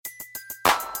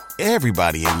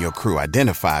Everybody in your crew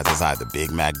identifies as either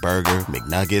Big Mac Burger,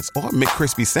 McNuggets, or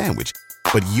McCrispy Sandwich.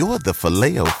 But you're the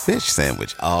Filet-O-Fish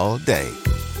Sandwich all day.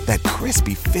 That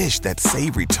crispy fish, that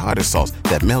savory tartar sauce,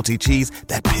 that melty cheese,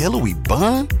 that pillowy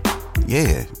bun.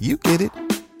 Yeah, you get it.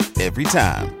 Every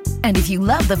time. And if you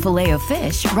love the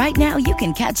Filet-O-Fish, right now you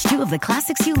can catch two of the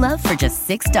classics you love for just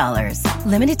 $6.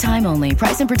 Limited time only.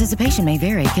 Price and participation may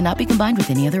vary. Cannot be combined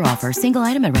with any other offer. Single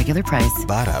item at regular price.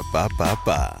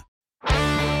 Ba-da-ba-ba-ba.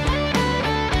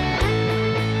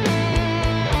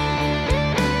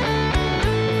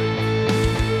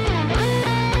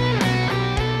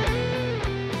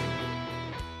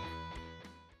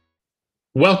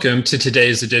 Welcome to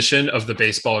today's edition of the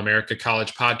Baseball America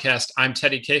College Podcast. I'm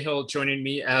Teddy Cahill. Joining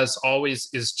me, as always,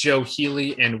 is Joe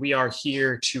Healy, and we are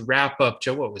here to wrap up.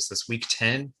 Joe, what was this, week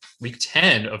 10? Week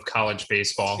 10 of college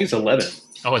baseball. It's 11.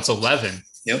 Oh, it's 11.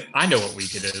 Yep. I know what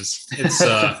week it is. It's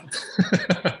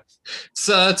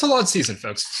it's a long season,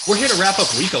 folks. We're here to wrap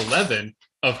up week 11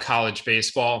 of college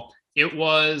baseball. It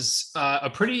was a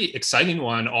pretty exciting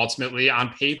one, ultimately, on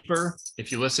paper.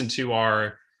 If you listen to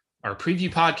our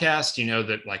preview podcast, you know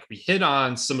that like we hit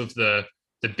on some of the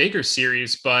bigger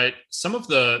series, but some of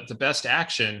the best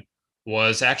action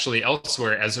was actually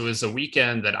elsewhere, as it was a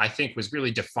weekend that I think was really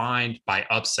defined by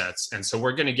upsets. And so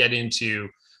we're going to get into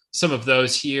some of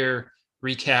those here,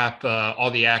 recap all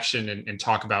the action and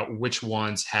talk about which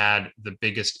ones had the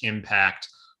biggest impact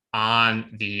on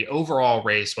the overall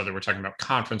race, whether we're talking about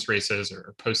conference races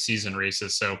or postseason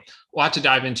races. So a lot to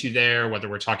dive into there, whether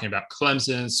we're talking about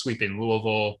Clemson sweeping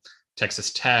Louisville,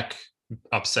 Texas Tech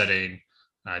upsetting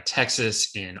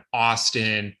Texas in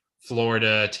Austin,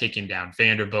 Florida taking down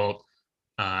Vanderbilt,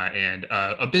 and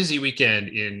a busy weekend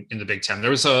in the Big Ten.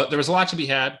 There was a lot to be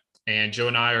had, and Joe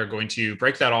and I are going to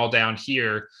break that all down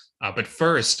here. But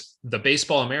first, the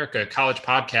Baseball America College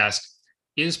Podcast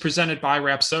is presented by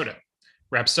Rapsodo.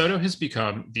 Rapsodo has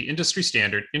become the industry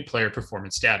standard in player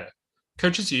performance data.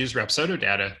 Coaches use Rapsodo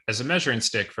data as a measuring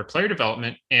stick for player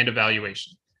development and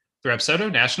evaluation. The Rapsodo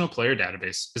National Player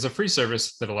Database is a free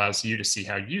service that allows you to see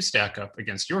how you stack up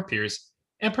against your peers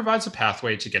and provides a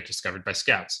pathway to get discovered by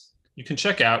scouts. You can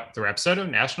check out the Rapsodo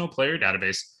National Player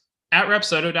Database at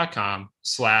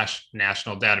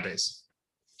rapsodo.com/national database.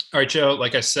 All right, Joe,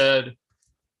 like I said,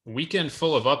 weekend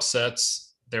full of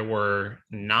upsets. There were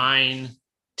 9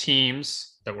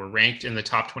 teams that were ranked in the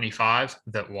top 25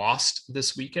 that lost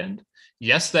this weekend.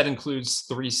 Yes, that includes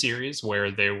 3 series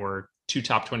where there were 2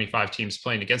 top 25 teams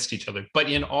playing against each other. But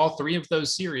in all 3 of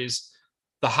those series,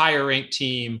 the higher ranked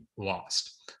team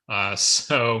lost. And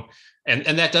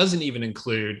that doesn't even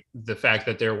include the fact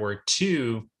that there were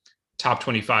 2 top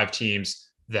 25 teams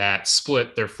that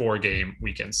split their 4-game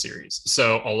weekend series.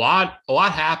 So a lot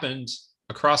happened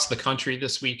across the country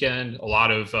this weekend. A lot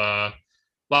of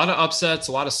upsets,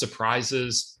 a lot of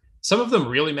surprises. Some of them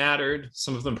really mattered.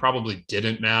 Some of them probably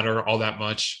didn't matter all that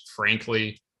much,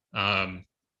 frankly.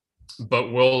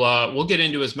 But we'll get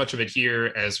into as much of it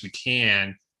here as we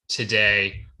can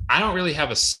today. I don't really have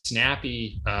a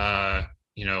snappy,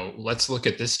 let's look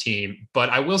at this team. But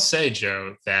I will say,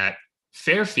 Joe, that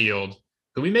Fairfield,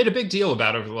 who we made a big deal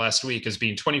about over the last week as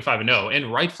being 25-0,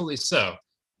 and rightfully so.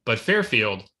 But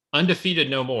Fairfield, undefeated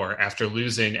no more after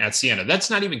losing at Siena. That's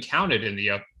not even counted in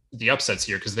the upsets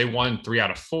here because they won 3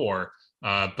 out of 4.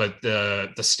 But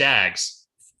the Stags,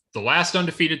 the last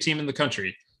undefeated team in the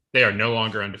country, they are no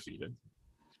longer undefeated.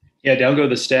 Yeah, down go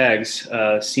the Stags.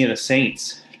 Siena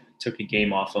Saints took a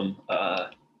game off them.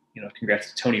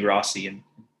 Congrats to Tony Rossi and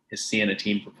his Siena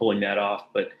team for pulling that off.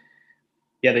 But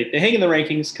yeah, they hang in the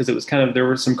rankings because it was there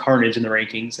was some carnage in the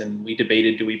rankings, and we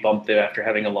debated, do we bump them after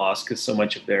having a loss, because so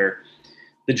much of the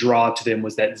draw to them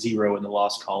was that 0 in the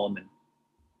loss column.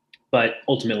 But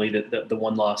ultimately, the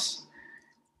one loss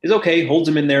is okay, holds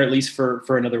them in there at least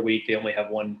for another week. They only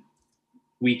have one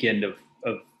weekend of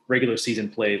regular season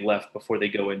play left before they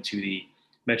go into the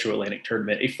Metro Atlantic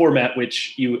tournament, a format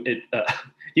which you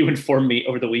informed me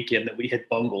over the weekend that we had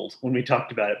bungled when we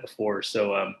talked about it before.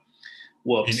 So,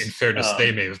 whoops. In fairness,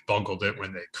 they may have bungled it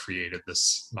when they created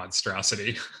this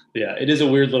monstrosity. Yeah, it is a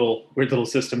weird little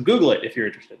system. Google it if you're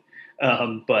interested.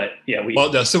 But yeah,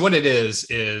 so what it is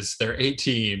there are 8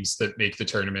 teams that make the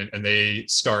tournament, and they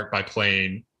start by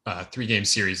playing 3-game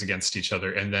series against each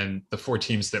other, and then the 4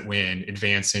 teams that win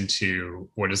advance into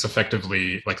what is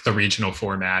effectively like the regional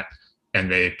format,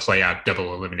 and they play out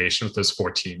double elimination with those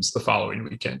 4 teams the following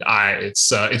weekend. It's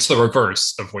the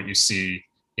reverse of what you see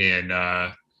in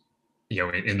the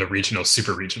regional,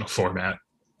 super regional format.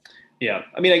 Yeah,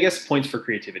 I mean, I guess points for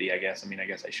creativity. I guess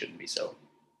I shouldn't be so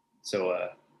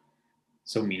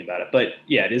mean about it, but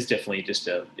yeah, it is definitely just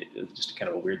a kind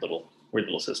of a weird little weird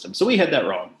little system. So we had that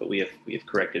wrong, but we have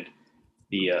corrected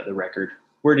the record.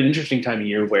 We're at an interesting time of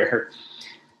year where,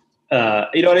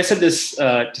 and I said this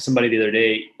to somebody the other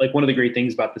day, like one of the great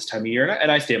things about this time of year,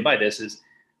 and I stand by this, is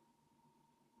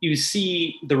you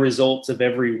see the results of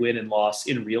every win and loss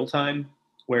in real time.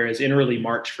 Whereas in early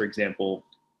March, for example,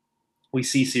 we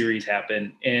see series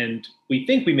happen and we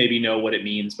think we maybe know what it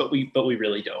means, but we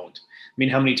really don't. I mean,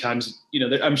 how many times,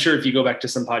 I'm sure if you go back to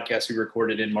some podcasts we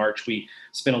recorded in March, we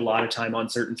spent a lot of time on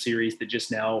certain series that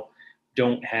just now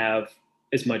don't have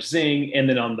as much zing. And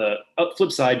then on the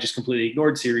flip side, just completely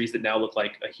ignored series that now look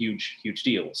like a huge, huge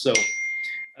deal. So,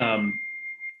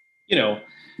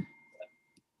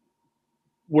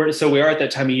 we are at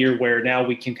that time of year where now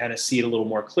we can kind of see it a little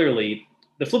more clearly.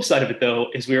 The flip side of it, though,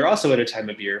 is we are also at a time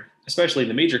of year, especially in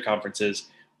the major conferences,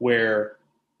 where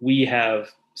we have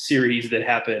series that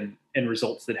happen and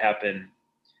results that happen,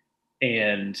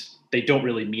 and they don't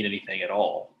really mean anything at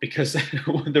all because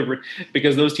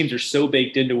because those teams are so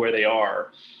baked into where they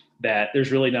are that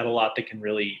there's really not a lot that can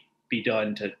really be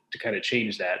done to kind of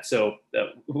change that. So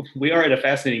we are at a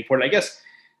fascinating point. I guess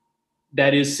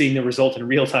that is seeing the result in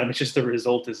real time. It's just the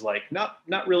result is like not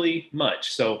really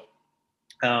much. So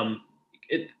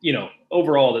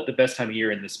overall the best time of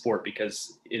year in this sport,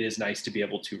 because it is nice to be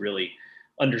able to really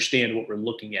understand what we're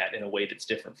looking at in a way that's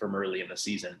different from early in the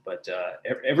season. But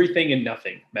everything and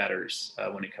nothing matters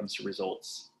when it comes to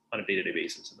results on a day-to-day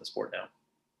basis in the sport now.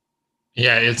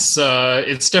 Yeah, it's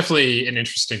definitely an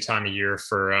interesting time of year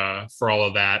for all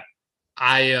of that.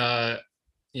 I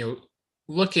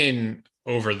looking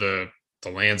over the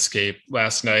landscape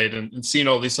last night and seeing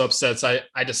all these upsets,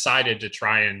 I decided to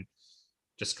try and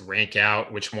just rank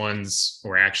out which ones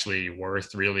were actually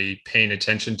worth really paying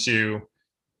attention to,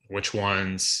 which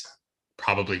ones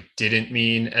probably didn't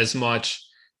mean as much.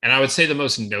 And I would say the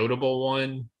most notable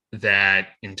one that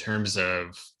in terms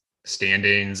of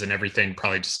standings and everything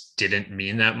probably just didn't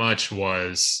mean that much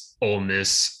was Ole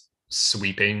Miss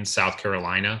sweeping South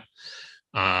Carolina.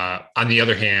 On the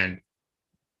other hand,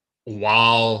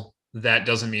 while that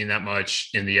doesn't mean that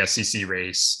much in the SEC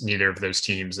race, neither of those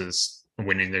teams is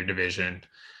winning their division,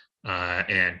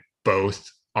 and both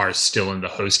are still in the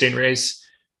hosting race.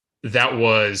 That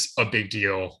was a big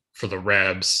deal for the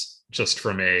Rebs, just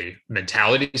from a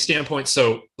mentality standpoint.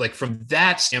 So like from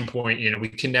that standpoint, we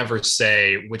can never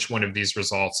say which one of these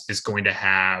results is going to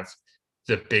have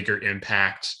the bigger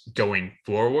impact going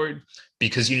forward,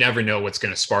 because you never know what's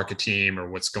going to spark a team or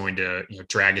what's going to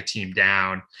drag a team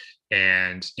down.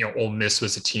 And Ole Miss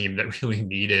was a team that really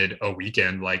needed a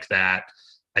weekend like that.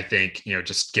 I think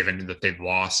just given that they've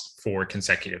lost 4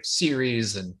 consecutive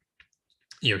series, and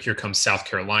here comes South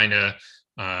Carolina.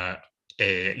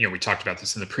 We talked about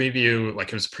this in the preview. Like,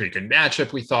 it was a pretty good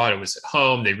matchup. We thought it was at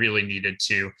home. They really needed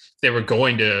to. If they were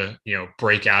going to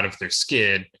break out of their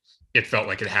skid, it felt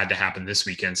like it had to happen this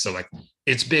weekend. So like,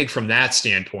 it's big from that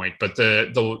standpoint. But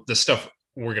the stuff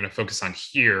we're going to focus on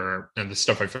here, and the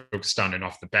stuff I focused on and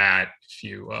off the bat, if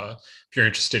you're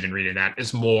interested in reading that,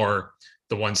 is more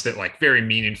the ones that like very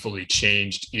meaningfully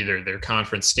changed either their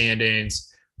conference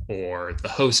standings or the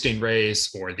hosting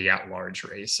race or the at-large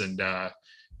race. And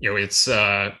it's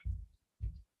there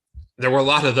were a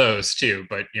lot of those too,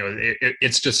 but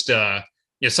it's just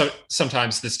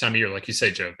sometimes this time of year, like you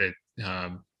say, Joe, that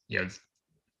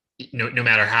no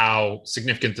matter how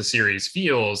significant the series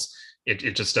feels,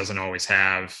 it just doesn't always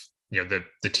have, the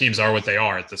teams are what they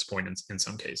are at this point in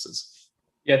some cases.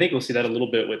 Yeah, I think we'll see that a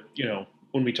little bit with,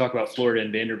 when we talk about Florida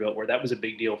and Vanderbilt, where that was a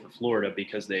big deal for Florida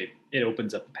because it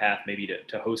opens up the path maybe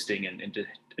to hosting and to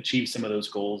achieve some of those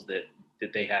goals that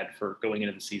they had for going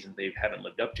into the season they haven't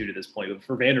lived up to this point. But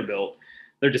for Vanderbilt,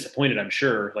 they're disappointed, I'm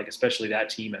sure, like especially that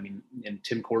team. I mean, and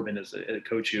Tim Corbin is a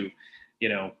coach who,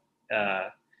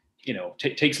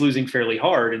 takes losing fairly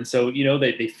hard. And so,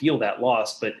 they feel that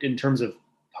loss. But in terms of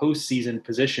postseason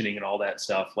positioning and all that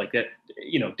stuff, like that,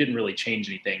 didn't really change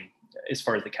anything as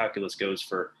far as the calculus goes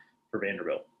for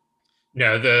Vanderbilt.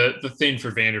 No, the thing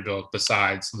for Vanderbilt,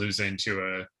 besides losing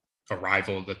to a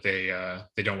rival that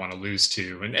they don't want to lose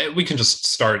to, and we can just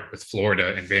start with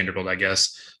Florida and Vanderbilt, I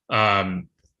guess.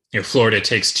 Florida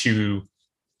takes two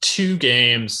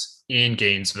games in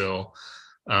Gainesville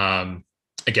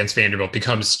against Vanderbilt,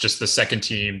 becomes just the second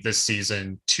team this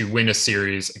season to win a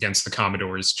series against the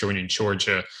Commodores, joining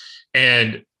Georgia.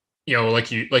 And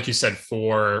like you said,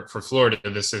 for Florida,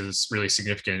 this is really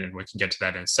significant, and we can get to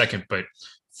that in a second. But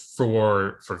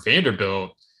for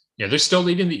Vanderbilt, they're still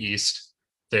leading the East.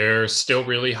 They're still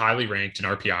really highly ranked in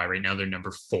RPI right now. They're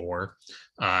number 4,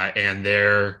 and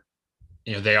they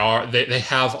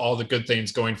have all the good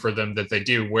things going for them that they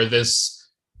do. Where this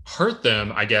hurt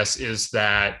them, I guess, is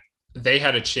that they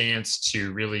had a chance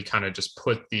to really kind of just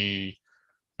put the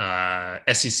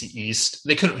SEC East.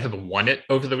 They couldn't have won it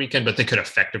over the weekend, but they could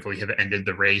effectively have ended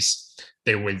the race.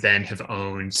 They would then have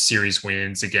owned series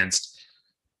wins against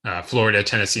Florida,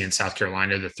 Tennessee, and South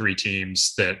Carolina, the three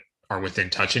teams that are within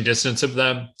touching distance of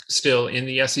them still in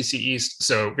the SEC East.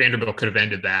 So Vanderbilt could have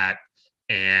ended that,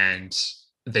 and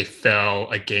they fell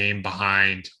a game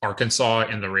behind Arkansas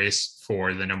in the race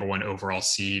for the number one overall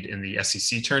seed in the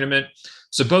SEC tournament.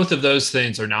 So both of those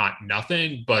things are not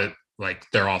nothing, but like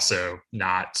they're also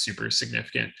not super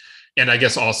significant. And I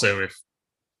guess also if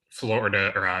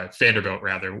Florida or Vanderbilt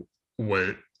rather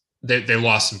would they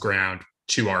lost some ground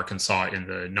to Arkansas in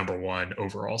the number one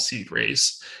overall seed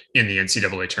race in the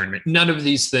NCAA tournament. None of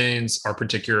these things are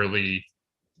particularly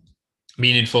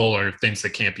meaningful or things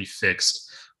that can't be fixed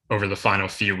over the final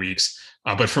few weeks.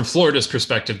 But from Florida's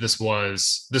perspective, this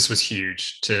was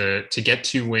huge to get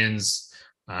 2 wins.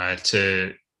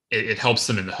 It helps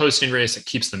them in the hosting race. It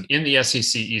keeps them in the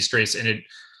SEC East race, and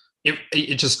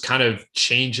it just kind of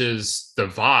changes the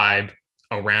vibe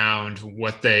around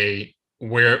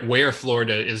where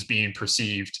Florida is being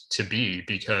perceived to be,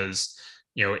 because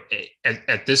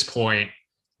at this point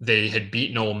they had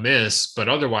beaten Ole Miss, but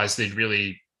otherwise they'd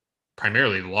really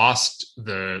primarily lost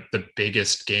the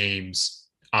biggest games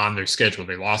on their schedule.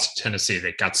 They lost to Tennessee.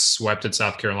 They got swept at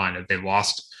South Carolina. They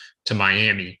lost to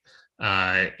Miami.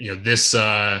 This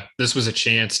was a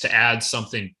chance to add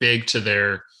something big to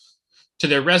their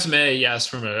resume. Yes,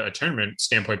 from a tournament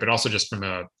standpoint, but also just from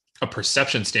a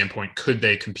perception standpoint. Could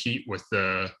they compete with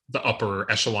the upper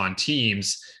echelon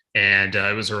teams? And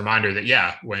it was a reminder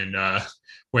that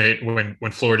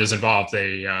when Florida's involved,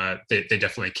 they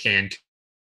definitely can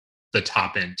the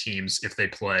top end teams if they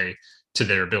play to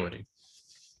their ability.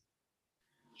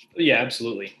 Yeah,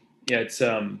 absolutely. Yeah, it's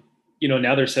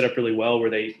now they're set up really well where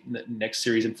the next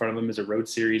series in front of them is a road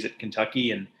series at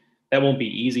Kentucky, and that won't be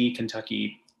easy.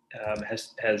 Kentucky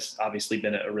has obviously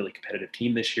been a really competitive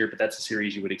team this year, but that's a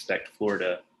series you would expect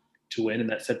Florida to win, and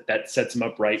that sets them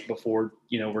up right before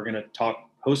we're going to talk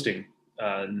hosting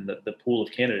the pool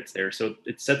of candidates there. So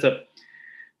it sets up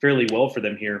fairly well for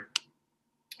them here.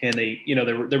 And they,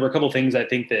 there were a couple of things I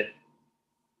think that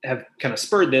have kind of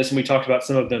spurred this, and we talked about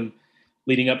some of them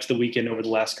leading up to the weekend over the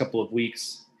last couple of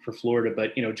weeks for Florida.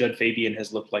 But Judd Fabian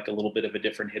has looked like a little bit of a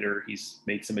different hitter. He's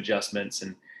made some adjustments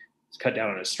and he's cut down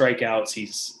on his strikeouts.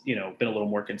 He's been a little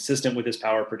more consistent with his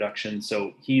power production,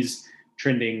 so he's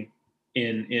trending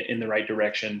in the right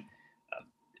direction.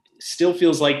 Still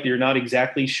feels like you're not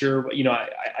exactly sure.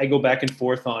 I go back and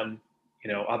forth on.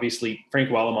 Obviously Frank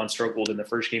Wallimon struggled in the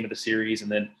first game of the series,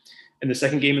 and then in the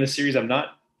second game of the series, I'm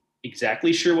not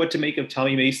exactly sure what to make of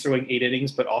Tommy Mace throwing 8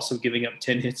 innings, but also giving up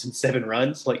 10 hits and 7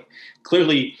 runs. Like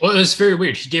clearly, well, it was very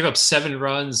weird. He gave up 7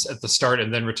 runs at the start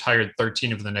and then retired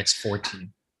 13 of the next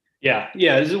 14. Yeah,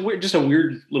 it's just a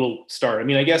weird little start. I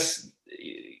mean, I guess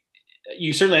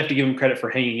you certainly have to give him credit for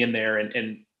hanging in there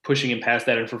and pushing him past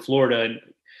that, and for Florida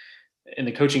and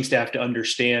the coaching staff to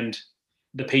understand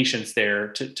the patience there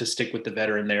to stick with the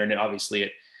veteran there. And obviously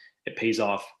it pays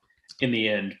off in the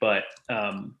end, but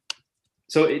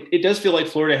so it does feel like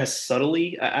Florida has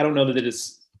subtly, I don't know that it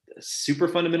is super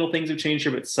fundamental things have changed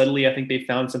here, but subtly, I think they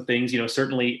found some things,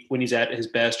 certainly when he's at his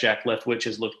best, Jack Leftwich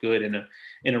has looked good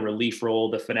in a relief role.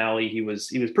 The finale, he was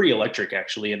pretty electric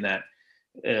actually in that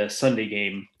Sunday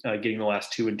game, getting the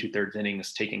last 2 2/3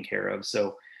 innings taken care of.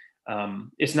 So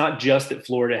it's not just that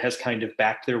Florida has kind of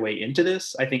backed their way into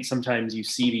this. I think sometimes you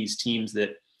see these teams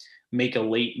that make a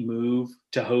late move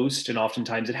to host, and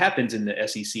oftentimes it happens in the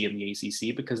SEC and the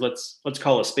ACC, because let's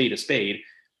call a spade a spade.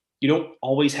 You don't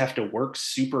always have to work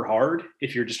super hard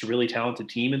if you're just a really talented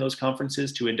team in those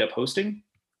conferences to end up hosting.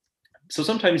 So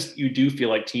sometimes you do feel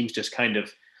like teams just kind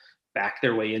of back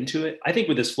their way into it. I think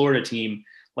with this Florida team,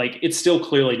 like it's still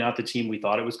clearly not the team we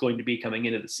thought it was going to be coming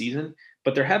into the season,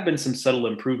 but there have been some subtle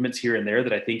improvements here and there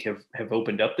that I think have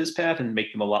opened up this path and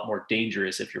make them a lot more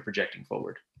dangerous if you're projecting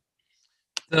forward.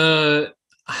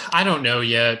 I don't know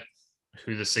yet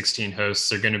who the 16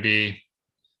 hosts are going to be.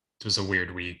 It was a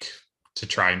weird week to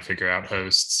try and figure out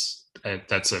hosts.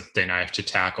 That's a thing I have to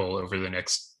tackle over the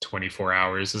next 24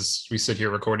 hours as we sit here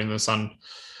recording this on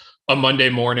a Monday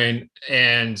morning.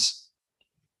 And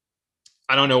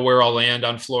I don't know where I'll land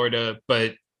on Florida,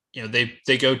 but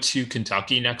they go to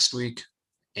Kentucky next week.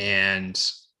 And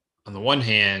on the one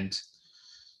hand,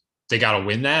 they got to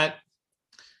win that.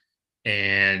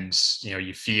 And,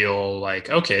 you feel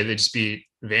like, okay, they just beat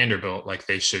Vanderbilt, like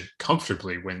they should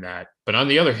comfortably win that. But on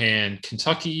the other hand,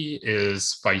 Kentucky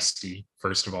is feisty,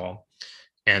 first of all.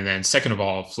 And then second of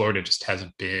all, Florida just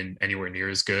hasn't been anywhere near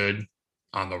as good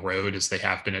on the road as they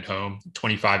have been at home.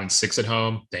 25-6 at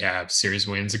home. They have series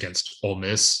wins against Ole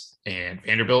Miss and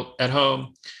Vanderbilt at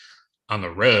home. On the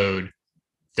road,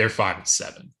 they're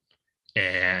 5-7,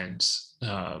 and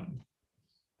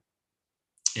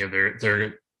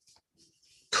they're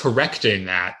correcting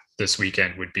that this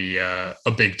weekend would be a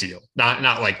big deal.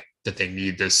 Not like that they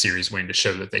need this series win to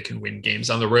show that they can win games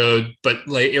on the road, but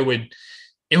like it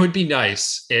would be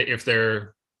nice if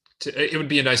it would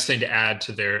be a nice thing to add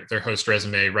to their host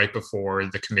resume right before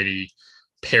the committee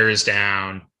pares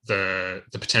down the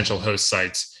potential host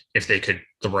sites, if they could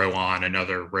throw on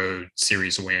another road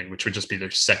series win, which would just be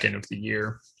their second of the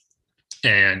year.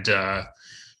 And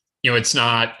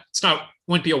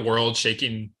wouldn't be a world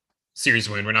shaking series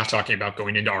win. We're not talking about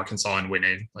going into Arkansas and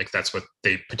winning. Like, that's what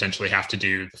they potentially have to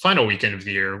do the final weekend of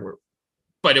the year.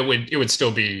 But it would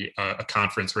still be a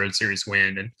conference road series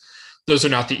win. And those are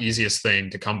not the easiest thing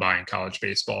to come by in college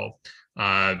baseball.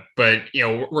 But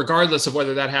regardless of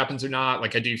whether that happens or not,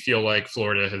 like, I do feel like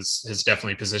Florida has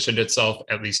definitely positioned itself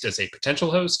at least as a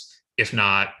potential host. If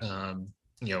not,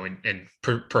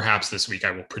 perhaps this week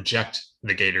I will project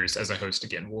the Gators as a host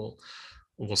again.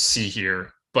 We'll see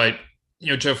here. But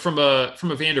Joe, from a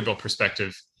Vanderbilt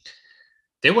perspective,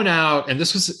 they went out, and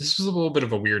this was a little bit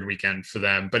of a weird weekend for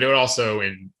them, but it also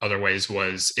in other ways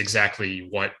was exactly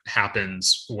what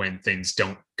happens when things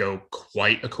don't go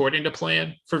quite according to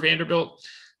plan for Vanderbilt.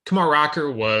 Kumar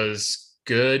Rocker was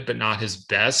good, but not his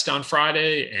best on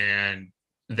Friday, and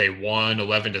they won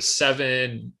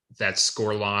 11-7. That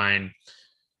score line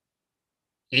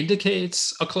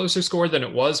indicates a closer score than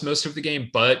it was most of the game,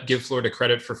 but give Florida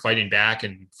credit for fighting back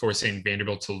and forcing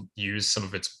Vanderbilt to use some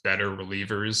of its better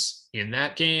relievers in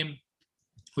that game,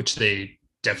 which they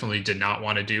definitely did not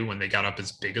want to do when they got up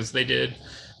as big as they did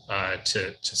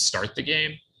to start the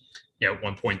game. At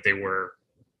one point they were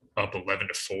up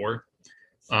 11-4.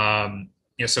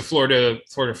 So Florida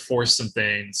forced some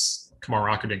things. Kumar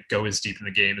Rocker didn't go as deep in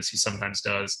the game as he sometimes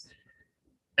does.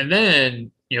 And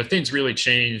then, things really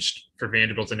changed for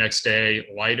Vanderbilt the next day.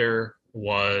 Leiter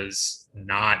was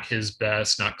not his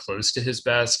best, not close to his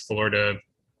best. Florida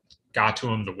got to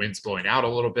him. The wind's blowing out a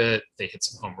little bit. They hit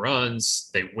some home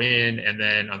runs. They win. And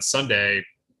then on Sunday,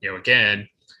 again,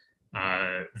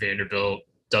 Vanderbilt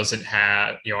doesn't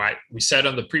have, we said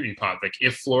on the preview pod, like,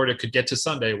 if Florida could get to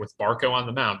Sunday with Barco on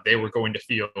the mound, they were going to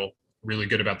feel really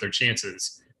good about their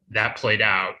chances. That played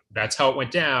out. That's how it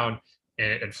went down.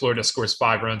 And Florida scores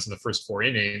 5 runs in the first 4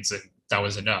 innings, and that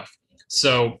was enough.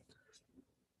 So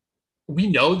we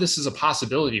know this is a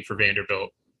possibility for Vanderbilt,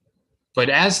 but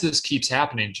as this keeps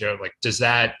happening, Joe, like, does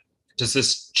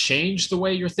this change the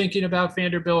way you're thinking about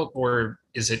Vanderbilt, or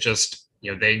is it just,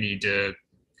 they need to,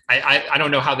 I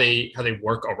don't know how they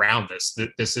work around this.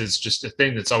 This is just a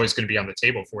thing that's always going to be on the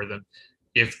table for them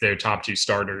if their top 2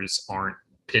 starters aren't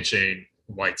pitching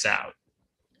lights out.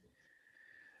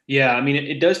 Yeah, I mean,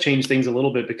 it does change things a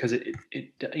little bit because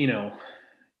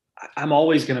I'm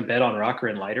always going to bet on Rocker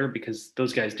and Leiter because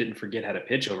those guys didn't forget how to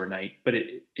pitch overnight. But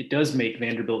it does make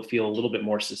Vanderbilt feel a little bit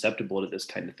more susceptible to this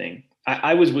kind of thing.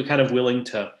 I was kind of willing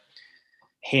to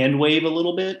hand wave a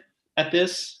little bit at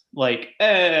this, like,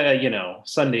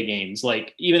 Sunday games,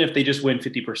 like, even if they just win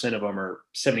 50% of them or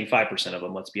 75% of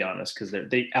them, let's be honest, because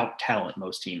they out talent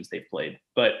most teams they've played.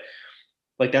 But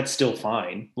like, that's still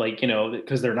fine, like,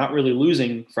 because they're not really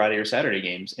losing Friday or Saturday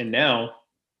games. And now,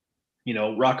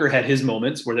 Rocker had his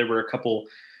moments where there were a couple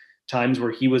times where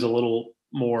he was a little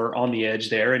more on the edge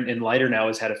there. And Leiter now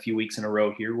has had a few weeks in a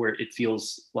row here where it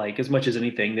feels like, as much as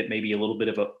anything, that maybe a little bit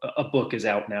of a book is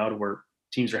out now to where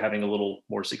teams are having a little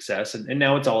more success. And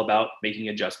now it's all about making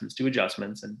adjustments to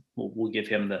adjustments. And we'll give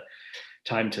him the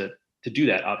time to do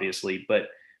that, obviously. But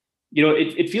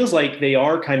it feels like they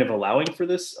are kind of allowing for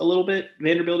this a little bit.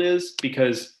 Vanderbilt is,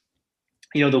 because,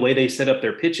 the way they set up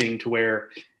their pitching to where,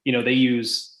 they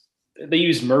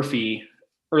use Murphy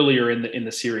earlier in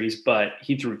the series, but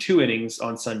he threw 2 innings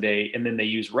on Sunday, and then they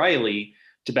use Riley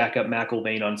to back up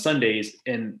McIlvain on Sundays.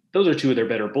 And those are 2 of their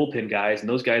better bullpen guys. And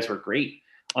those guys were great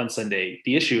on Sunday.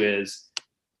 The issue is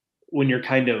when you're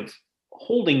kind of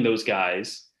holding those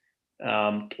guys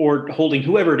or holding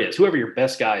whoever it is, whoever your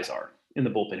best guys are in the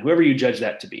bullpen, whoever you judge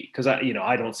that to be, because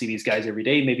I don't see these guys every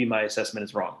day. Maybe my assessment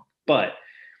is wrong, but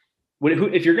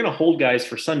if you're going to hold guys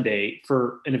for Sunday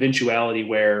for an eventuality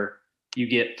where you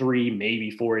get 3,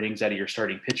 maybe 4 innings out of your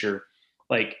starting pitcher,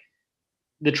 like,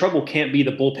 the trouble can't be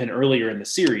the bullpen earlier in the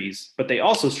series, but they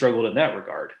also struggled in that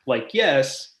regard. Like,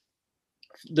 yes,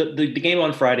 the game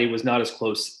on Friday was not as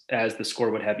close as the score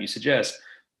would have you suggest.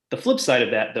 The flip side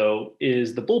of that, though,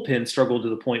 is the bullpen struggled to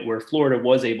the point where Florida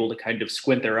was able to kind of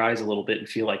squint their eyes a little bit and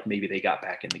feel like maybe they got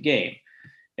back in the game.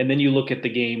 And then you look at the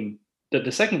game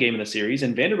the second game in the series,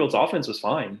 and Vanderbilt's offense was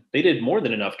fine. They did more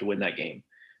than enough to win that game.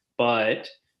 But,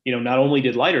 not only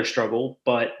did Leiter struggle,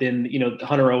 but then,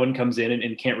 Hunter Owen comes in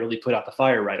and can't really put out the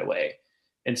fire right away.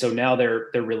 And so now they're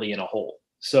really in a hole.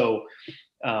 So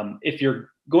if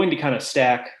you're going to kind of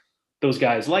stack those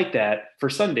guys like that for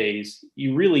Sundays,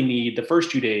 you really need the first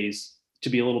 2 days to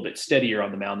be a little bit steadier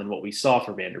on the mound than what we saw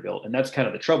for Vanderbilt. And that's kind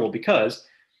of the trouble because,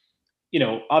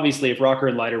 obviously if Rocker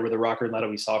and Leiter were the Rocker and Leiter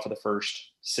we saw for the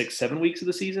first 6-7 weeks of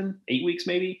the season, 8 weeks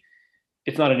maybe,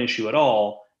 it's not an issue at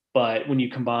all. But when you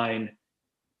combine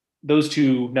those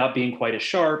two not being quite as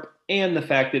sharp and the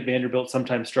fact that Vanderbilt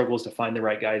sometimes struggles to find the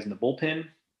right guys in the bullpen,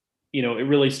 it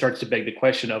really starts to beg the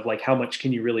question of like, how much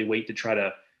can you really wait to try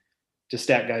to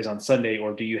stack guys on Sunday,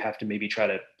 or do you have to maybe try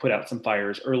to put out some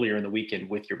fires earlier in the weekend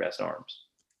with your best arms?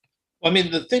 Well, I mean,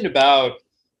 the thing about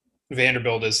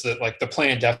Vanderbilt is that like the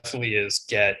plan definitely is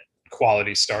get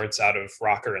quality starts out of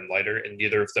Rocker and Leiter, and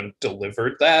neither of them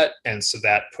delivered that. And so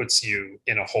that puts you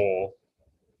in a hole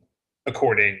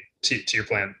according to your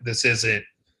plan. This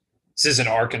isn't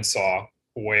Arkansas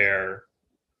where,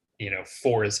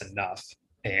 4 is enough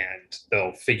and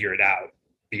they'll figure it out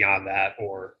beyond that,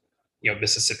 or,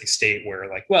 Mississippi State where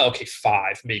like, well, okay,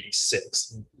 5, maybe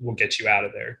 6 will get you out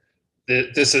of there.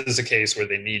 This is a case where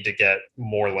they need to get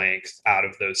more length out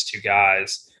of those two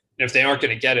guys. And if they aren't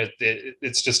going to get it,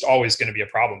 it's just always going to be a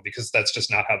problem because that's just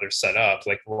not how they're set up.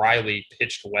 Like Riley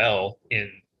pitched well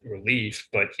in relief,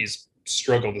 but he's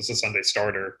struggled as a Sunday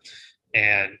starter.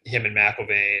 And him and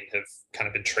McIlvain have kind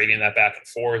of been trading that back and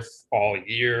forth all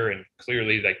year. And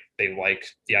clearly they like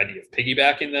the idea of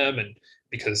piggybacking them. And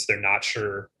because they're not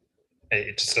sure,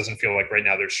 it just doesn't feel like right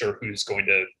now they're sure who's going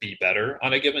to be better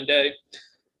on a given day.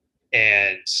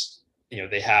 And,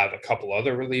 they have a couple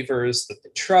other relievers that they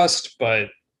trust, but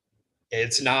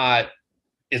it's not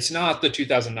the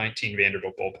 2019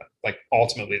 Vanderbilt bullpen. Like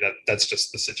ultimately that's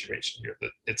just the situation here,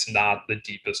 that it's not the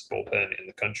deepest bullpen in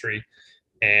the country.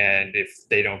 And if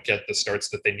they don't get the starts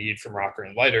that they need from Rocker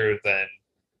and Leiter, then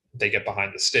they get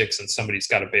behind the sticks and somebody's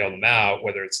got to bail them out,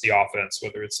 whether it's the offense,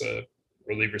 whether it's a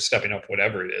reliever stepping up,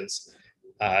 whatever it is.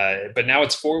 But now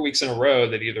it's 4 weeks in a row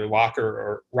that either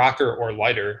Rocker or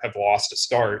Leiter have lost a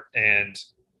start. And,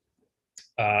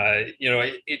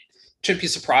 it shouldn't be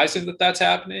surprising that that's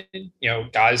happening.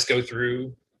 Guys go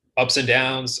through ups and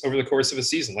downs over the course of a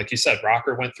season. Like you said,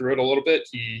 Rocker went through it a little bit.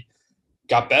 He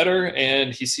got better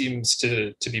and he seems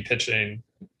to be pitching,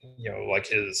 like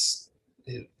his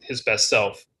best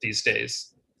self these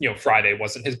days. Friday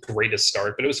wasn't his greatest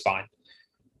start, but it was fine.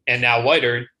 And now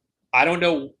Leiter, I don't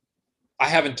know. I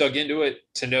haven't dug into it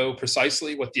to know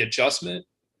precisely what the adjustment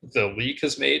the league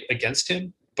has made against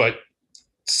him, but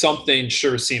something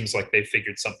sure seems like they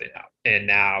figured something out. And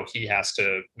now he has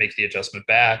to make the adjustment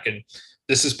back. And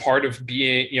this is part of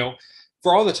being,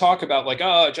 for all the talk about like,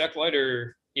 oh, Jack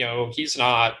Leiter, he's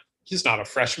not a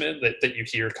freshman that you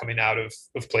hear coming out of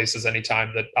places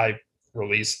anytime that I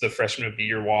release the freshman of the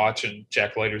year watch and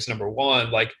Jack Leiter's number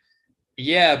 1. Like,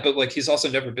 yeah, but like he's also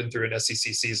never been through an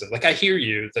SEC season. Like I hear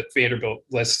you that Vanderbilt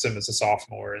lists him as a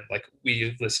sophomore and like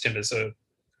we list him as a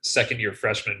second-year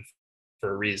freshman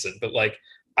for a reason. But like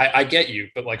I get you,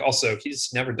 but like also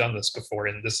he's never done this before,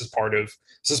 and this is part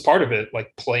of it.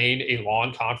 Like playing a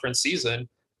long conference season,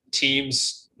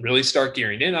 teams really start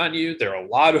gearing in on you. There are a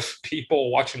lot of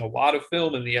people watching a lot of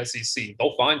film in the SEC.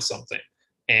 They'll find something,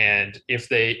 and if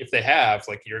they have,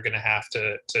 like you're going to have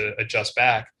to adjust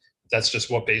back. That's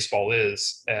just what baseball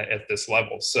is at this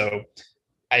level. So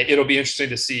it'll be interesting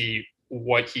to see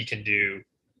what he can do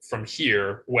from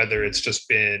here, whether it's just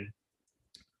been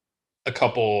a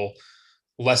couple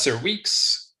lesser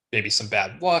weeks, maybe some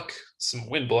bad luck, some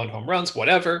wind-blown home runs,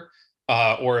 whatever,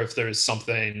 or if there's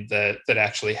something that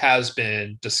actually has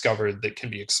been discovered that can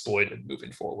be exploited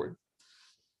moving forward.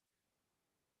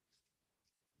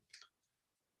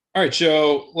 All right,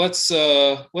 Joe, let's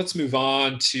move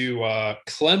on to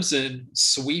Clemson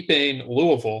sweeping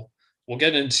Louisville. We'll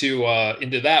get into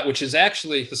that, which is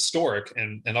actually historic,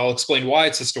 and I'll explain why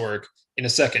it's historic in a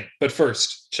second. But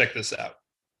first, check this out.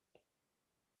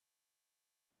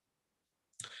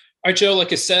 All right, Joe,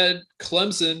 like I said,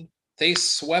 Clemson, they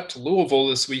swept Louisville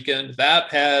this weekend.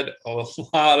 That had a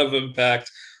lot of impact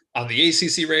on the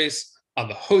ACC race, on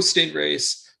the hosting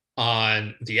race,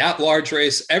 on the at-large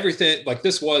race, everything. Like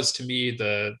this was, to me,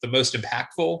 the most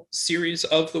impactful series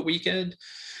of the weekend,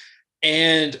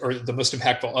 or the most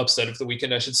impactful upset of the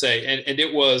weekend, I should say. And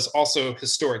it was also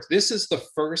historic. This is the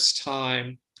first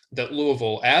time that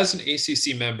Louisville, as an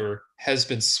ACC member, has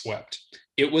been swept.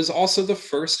 It was also the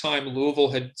first time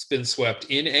Louisville had been swept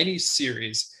in any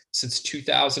series since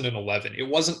 2011. It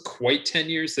wasn't quite 10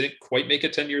 years. They didn't quite make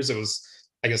it 10 years. It was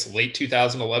I guess, late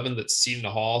 2011 that Seton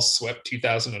Hall swept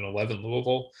 2011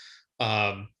 Louisville.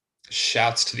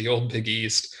 Shouts to the old Big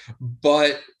East.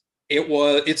 But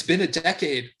it's been a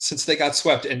decade since they got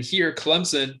swept. And here,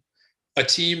 Clemson, a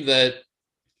team that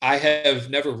I have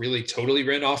never really totally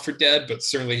written off for dead, but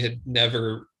certainly had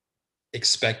never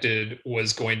expected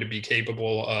was going to be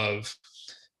capable of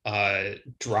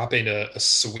dropping a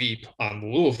sweep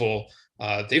on Louisville.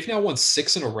 They've now won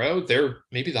 6 in a row. They're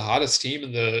maybe the hottest team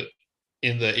in the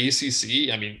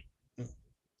ACC. I mean,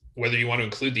 whether you want to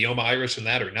include the Oma Irish in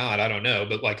that or not, I don't know.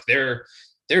 But like they're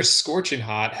scorching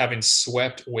hot, having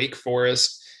swept Wake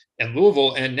Forest and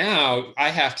Louisville. And now I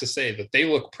have to say that they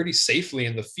look pretty safely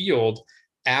in the field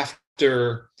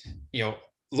after,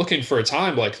 looking for a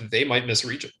time like they might miss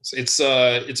regionals.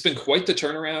 It's been quite the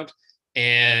turnaround.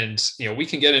 And, we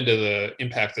can get into the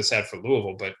impact this had for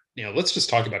Louisville, but, let's just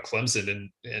talk about Clemson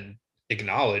and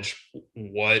acknowledge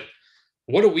what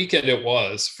a weekend it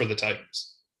was for the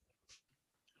Tigers.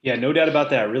 Yeah, no doubt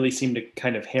about that. Really seemed to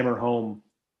kind of hammer home,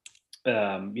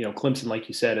 Clemson, like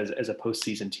you said, as a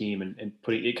postseason team, and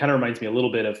putting it kind of reminds me a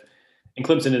little bit of, and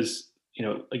Clemson is,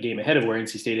 a game ahead of where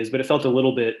NC State is, but it felt a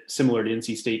little bit similar to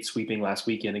NC State sweeping last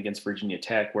weekend against Virginia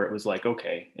Tech, where it was like,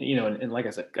 okay, and like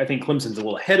I said, I think Clemson's a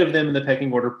little ahead of them in the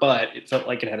pecking order, but it felt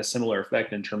like it had a similar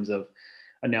effect in terms of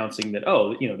announcing that,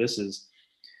 this is,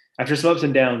 after some ups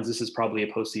and downs, this is probably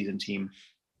a postseason team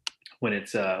when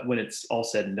it's all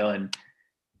said and done.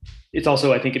 It's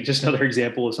also, I think, just another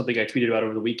example of something I tweeted about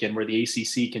over the weekend where the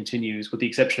ACC continues, with the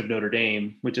exception of Notre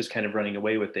Dame, which is kind of running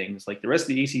away with things. Like the rest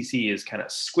of the ACC is kind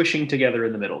of squishing together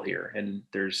in the middle here. And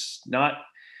there's not,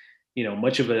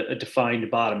 much of a defined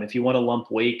bottom. If you want to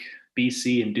lump Wake,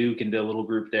 BC, and Duke into a little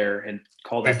group there and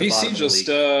call that the BC bottom just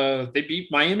they beat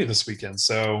Miami this weekend.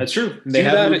 So that's true. They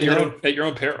have that at your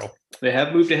own peril. They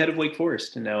have moved ahead of Wake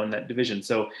Forest now in that division.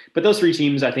 So, but those 3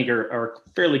 teams I think are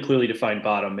fairly clearly defined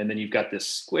bottom, and then you've got this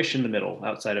squish in the middle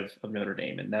outside of Notre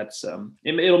Dame, and that's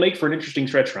it'll make for an interesting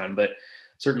stretch run. But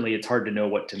certainly, it's hard to know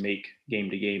what to make game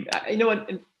to game.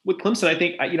 And with Clemson, I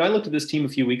think I looked at this team a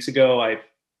few weeks ago.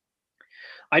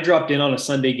 I dropped in on a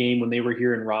Sunday game when they were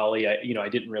here in Raleigh. I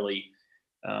didn't really.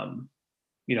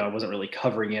 I wasn't really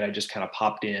covering it. I just kind of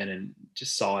popped in and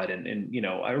just saw it. And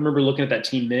I remember looking at that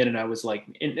team then and I was like,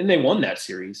 and they won that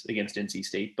series against NC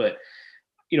State. But,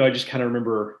 I just kind of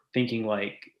remember thinking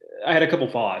like, I had a couple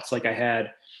thoughts. Like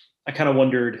I kind of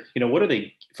wondered, what are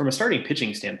they from a starting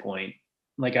pitching standpoint?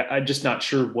 Like, I'm just not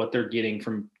sure what they're getting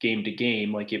from game to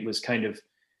game. Like it was kind of,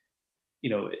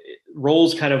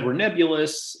 roles kind of were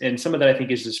nebulous, and some of that I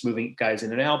think is just moving guys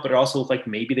in and out, but it also looked like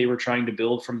maybe they were trying to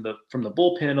build from the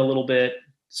bullpen a little bit.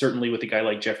 Certainly with a guy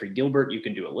like Jeffrey Gilbert, you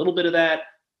can do a little bit of that,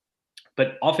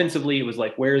 but offensively it was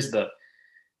like, where's the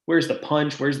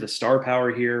punch? Where's the star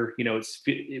power here?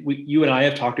 You and I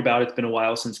have talked about, it's been a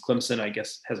while since Clemson, I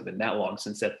guess hasn't been that long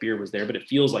since Seth Beer was there, but it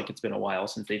feels like it's been a while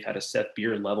since they've had a Seth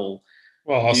Beer level.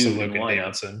 Well, also Logan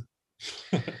Davidson.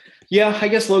 Yeah, I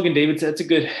guess Logan Davidson. That's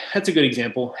a good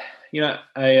example.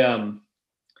 I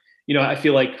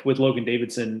feel like with Logan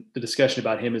Davidson, the discussion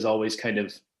about him is always kind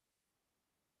of,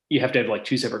 you have to have like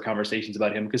 2 separate conversations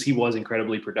about him because he was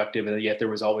incredibly productive, and yet there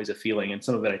was always a feeling, and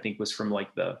some of it I think was from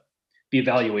like the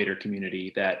evaluator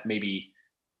community, that maybe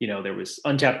there was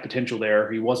untapped potential there.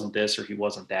 He wasn't this or he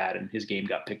wasn't that, and his game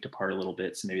got picked apart a little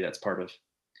bit. So maybe that's part of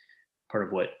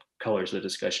what colors the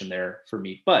discussion there for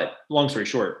me. But long story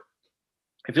short,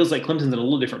 it feels like Clemson's in a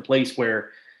little different place where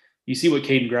you see what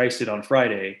Caden Grice did on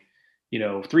Friday,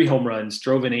 3 home runs,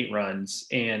 drove in 8 runs,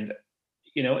 and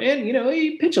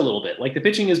he pitch a little bit. Like the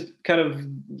pitching is kind of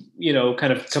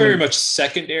it's very much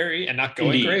secondary and not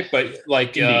going great, but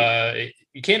like you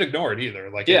can't ignore it either.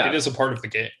 Like it is a part of the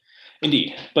game.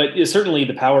 Indeed. But certainly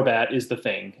the power bat is the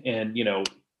thing. And,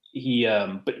 he,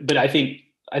 but I think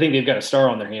they've got a star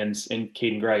on their hands in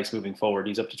Caden Grice moving forward.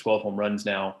 He's up to 12 home runs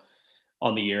now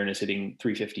on the year and is hitting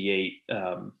 358.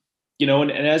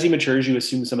 And as he matures, you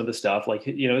assume some of the stuff like,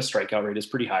 his strikeout rate is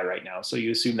pretty high right now. So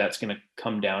you assume that's going to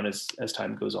come down as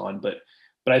time goes on. But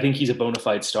I think he's a bona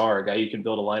fide star, a guy you can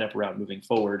build a lineup around moving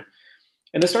forward.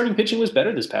 And the starting pitching was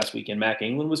better this past weekend. Mac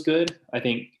England was good. I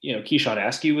think, Keyshawn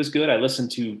Askew was good. I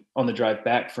listened to, on the drive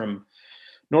back from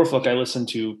Norfolk, I listened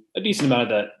to a decent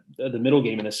amount of the middle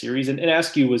game in the series. And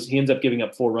Askew he ends up giving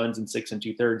up 4 runs in 6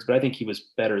 2/3, but I think he was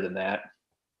better than that.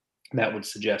 That would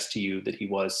suggest to you that he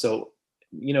was. So,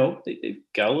 they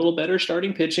got a little better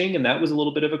starting pitching, and that was a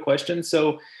little bit of a question.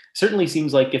 So certainly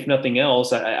seems like, if nothing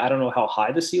else, I don't know how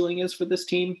high the ceiling is for this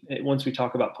team once we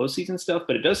talk about postseason stuff,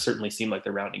 but it does certainly seem like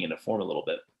they're rounding into form a little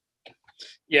bit.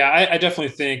 Yeah, I definitely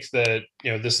think that,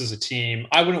 this is a team,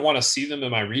 I wouldn't want to see them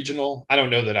in my regional. I don't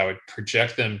know that I would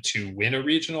project them to win a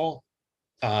regional.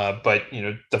 But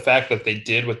the fact that they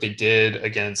did what they did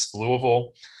against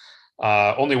Louisville,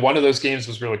 only one of those games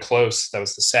was really close. That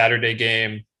was the Saturday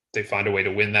game. They find a way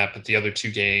to win that, but the other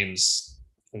two games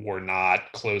were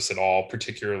not close at all,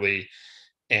 particularly.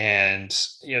 And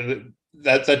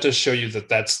that does show you that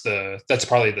that's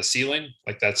probably the ceiling.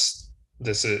 Like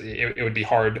it would be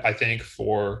hard, I think,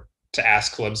 to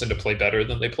ask Clemson to play better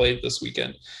than they played this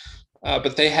weekend.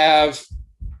 But they have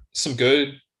some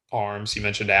good arms. You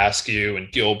mentioned Askew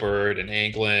and Gilbert and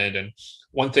England. And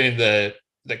one thing that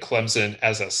Clemson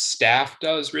as a staff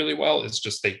does really well is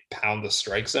just they pound the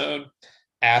strike zone.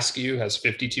 Askew has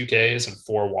 52 Ks and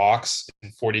 4 walks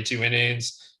in 42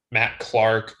 innings. Matt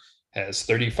Clark has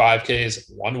 35 Ks,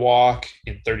 1 walk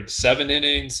in 37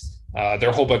 innings. There are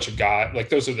a whole bunch of guys, like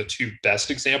those are the two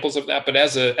best examples of that. But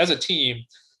as a team,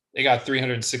 they got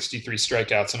 363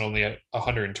 strikeouts and only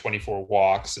 124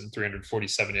 walks and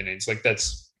 347 innings. Like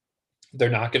they're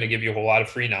not going to give you a whole lot of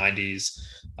free 90s.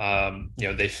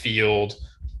 They field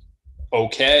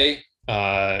okay.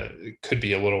 It could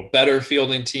be a little better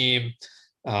fielding team,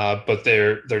 but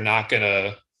they're not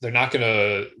gonna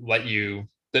let you.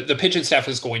 The pitching staff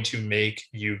is going to make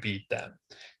you beat them.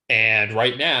 And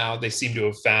right now, they seem to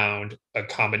have found a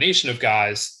combination of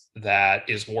guys that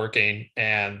is working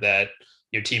and that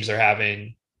teams are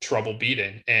having trouble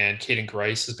beating. And Caden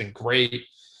Grice has been great.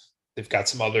 They've got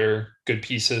some other good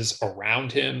pieces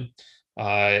around him.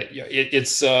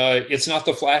 It's not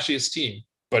the flashiest team,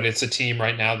 but it's a team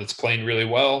right now that's playing really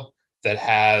well, that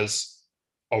has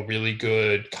a really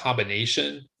good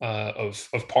combination of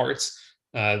parts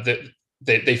that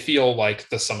they feel like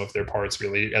the sum of their parts,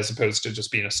 really, as opposed to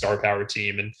just being a star power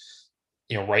team.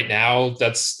 And right now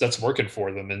that's working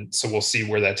for them, and so we'll see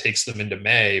where that takes them into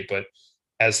May. But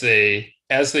as they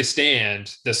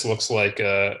stand, this looks like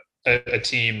a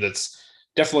team that's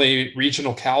definitely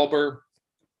regional caliber.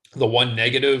 The one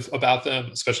negative about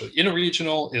them, especially in a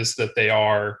regional, is that they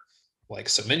are, like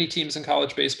so many teams in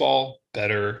college baseball,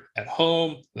 better at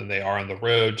home than they are on the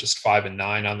road. Just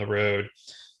 5-9 on the road,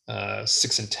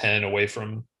 6-10 away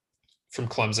from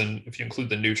Clemson if you include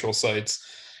the neutral sites.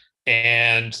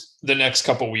 And the next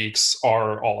couple weeks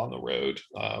are all on the road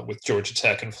with Georgia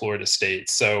Tech and Florida State.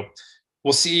 So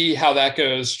we'll see how that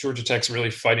goes. Georgia Tech's really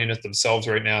fighting it themselves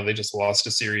right now. They just lost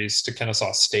a series to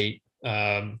Kennesaw State.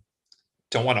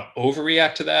 Don't want to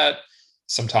overreact to that.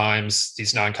 Sometimes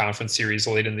these non-conference series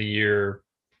late in the year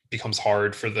becomes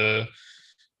hard for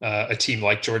a team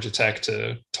like Georgia Tech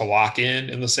to lock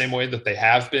in the same way that they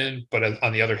have been. But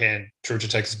on the other hand, Georgia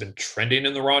Tech has been trending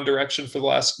in the wrong direction for the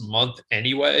last month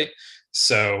anyway.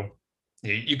 So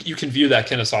you can view that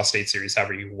Kennesaw State series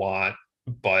however you want,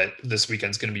 but this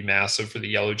weekend's going to be massive for the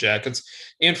Yellow Jackets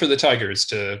and for the Tigers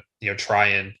to try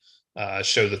and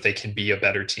show that they can be a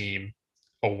better team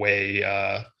away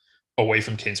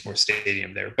from Kingsmore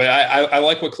Stadium there. But I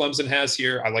like what Clemson has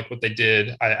here. I like what they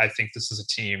did. I think this is a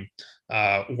team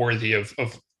worthy of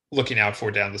looking out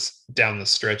for down the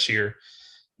stretch here.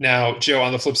 Now, Joe,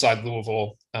 on the flip side,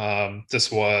 Louisville,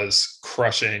 this was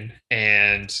crushing.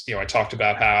 And, I talked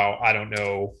about how I don't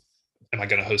know, am I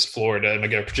going to host Florida? Am I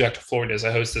going to project Florida as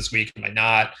I host this week? Am I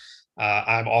not?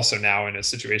 I'm also now in a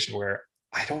situation where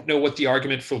I don't know what the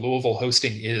argument for Louisville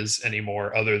hosting is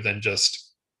anymore, other than just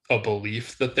a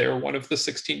belief that they're one of the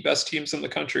 16 best teams in the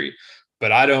country.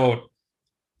 But I don't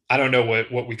know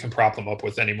what we can prop them up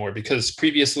with anymore, because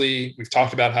previously we've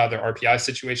talked about how their RPI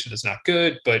situation is not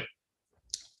good, but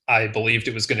I believed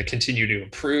it was going to continue to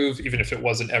improve, even if it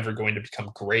wasn't ever going to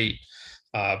become great.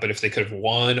 But if they could have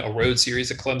won a road series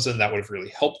at Clemson, that would have really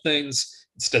helped things.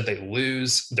 Instead, they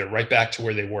lose. They're right back to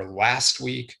where they were last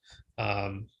week,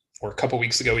 or a couple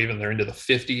weeks ago. Even they're into the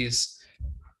 50s.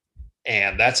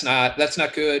 And that's not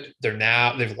good.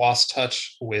 They've lost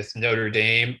touch with Notre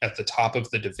Dame at the top of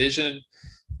the division.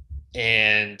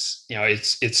 And,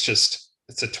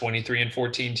 it's a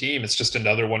 23-14 team. It's just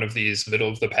another one of these middle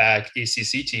of the pack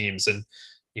ACC teams. And,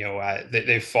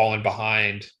 they've fallen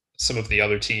behind some of the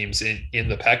other teams in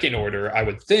the pecking order, I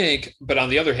would think. But on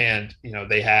the other hand,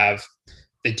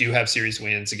 they do have series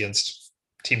wins against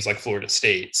teams like Florida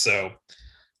State. So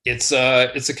it's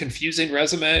a confusing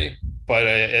resume, but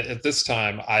at this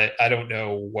time, I don't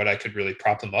know what I could really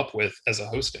prop them up with as a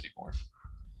host anymore.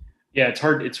 Yeah, it's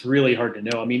hard. It's really hard to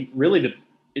know. I mean, really,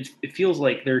 it feels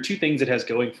like there are two things it has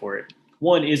going for it.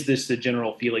 One is the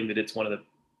general feeling that it's one of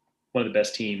the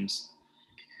best teams,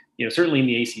 certainly in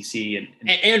the ACC.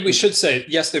 And we should say,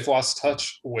 yes, they've lost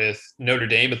touch with Notre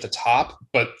Dame at the top,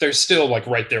 but they're still like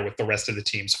right there with the rest of the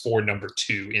teams for number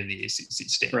 2 in the ACC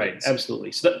standings. Right,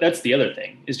 absolutely. So that's the other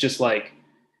thing. It's just like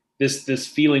this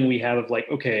feeling we have of like,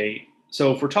 okay,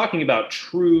 So if we're talking about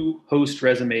true host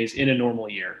resumes in a normal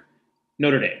year,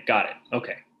 Notre Dame, got it.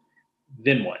 Okay.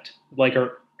 Then what? Like,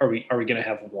 are we going to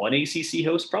have one ACC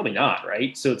host? Probably not,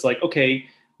 right? So it's like, okay,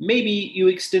 maybe you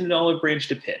extend an olive branch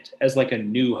to Pitt as like a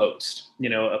new host,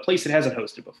 a place that hasn't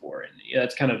hosted before. And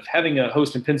that's kind of having a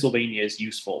host in Pennsylvania is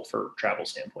useful for travel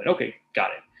standpoint. Okay,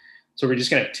 got it. So we're just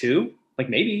going to have two? Like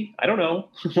maybe, I don't know.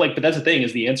 But that's the thing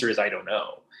is the answer is I don't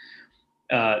know.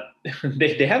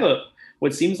 They have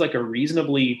what seems like a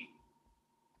reasonably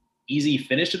easy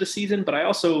finish to the season, but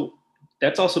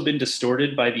that's also been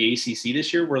distorted by the ACC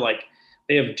this year, where like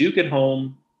they have Duke at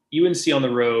home, UNC on the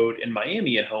road, and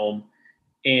Miami at home,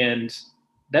 and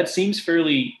that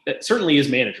certainly is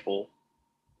manageable.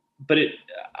 But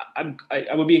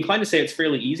I would be inclined to say it's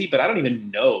fairly easy, but I don't even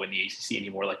know in the ACC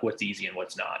anymore like what's easy and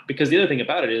what's not, because the other thing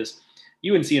about it is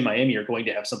UNC and Miami are going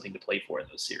to have something to play for in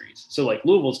those series. So like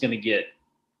Louisville's going to get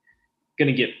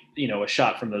a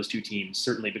shot from those two teams,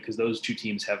 certainly, because those two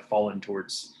teams have fallen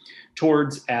towards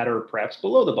at or perhaps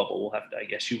below the bubble. We'll have to, I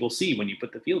guess you will see when you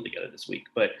put the field together this week.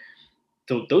 But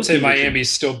those say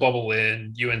Miami's still bubble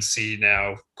in, UNC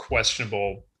now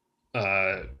questionable,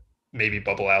 maybe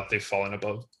bubble out. They've fallen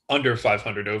under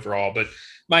 500 overall, but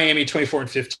Miami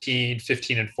 24-15,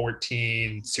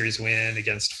 15-14 series win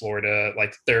against Florida.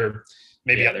 Like they're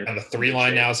maybe on the 3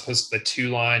 line now as opposed to the 2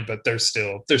 line, but they're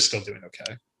still doing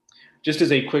okay. Just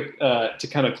as a quick, to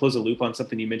kind of close a loop on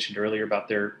something you mentioned earlier about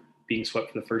their being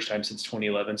swept for the first time since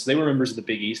 2011. So they were members of the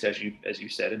Big East, as you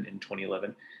said, in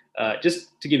 2011.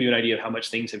 Just to give you an idea of how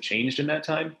much things have changed in that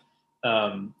time,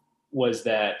 was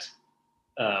that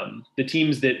the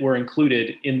teams that were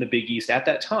included in the Big East at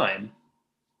that time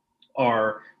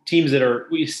are teams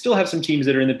we still have some teams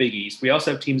that are in the Big East. We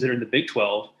also have teams that are in the Big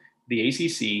 12, the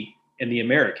ACC, and the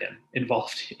American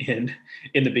involved in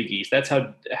the Big East. That's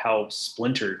how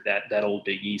splintered that old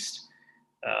Big East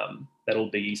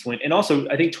went. And also,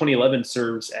 I think 2011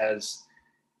 serves as,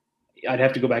 I'd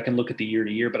have to go back and look at the year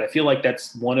to year, but I feel like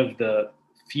that's one of the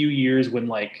few years when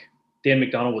like Dan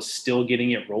McDonnell was still getting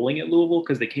it rolling at Louisville,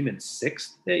 because they came in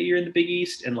 6th that year in the Big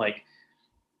East, and like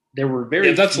there were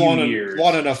that's few years.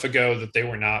 Long enough ago that they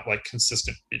were not like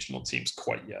consistent regional teams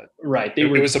quite yet. Right. It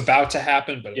was about to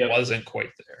happen, but it wasn't quite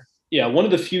there. Yeah, one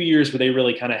of the few years where they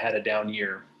really kind of had a down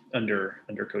year under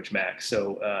Coach Mack.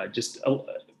 So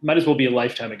might as well be a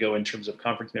lifetime ago in terms of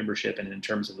conference membership and in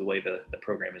terms of the way the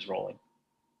program is rolling.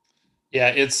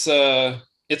 Yeah, it's a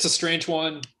strange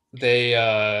one. They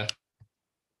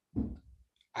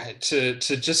to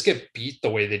just get beat the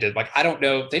way they did. Like, I don't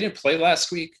know. They didn't play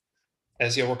last week.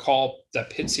 As you'll recall, that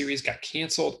Pitt series got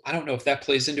canceled. I don't know if that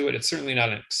plays into it. It's certainly not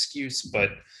an excuse, but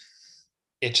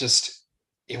it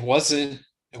wasn't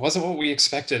what we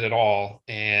expected at all.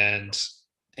 And,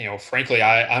 frankly,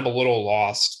 I'm a little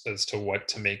lost as to what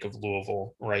to make of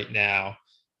Louisville right now.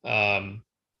 You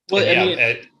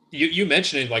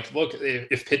mentioned it, like, look,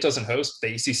 if Pitt doesn't host,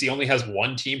 the ACC only has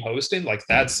one team hosting. Like,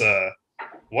 that's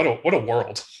what a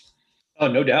world. Oh,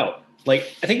 no doubt.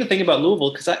 Like, I think the thing about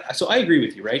Louisville, because I agree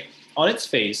with you, right? On its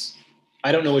face,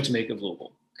 I don't know what to make of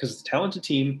Louisville, because it's a talented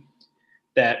team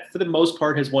that, for the most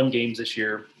part, has won games this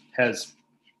year,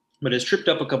 but has tripped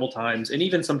up a couple times, and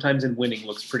even sometimes in winning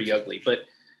looks pretty ugly. But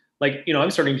like,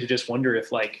 I'm starting to just wonder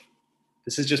if like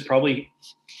this is just probably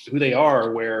who they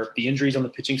are, where the injuries on the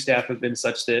pitching staff have been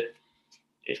such that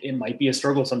it might be a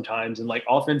struggle sometimes. And like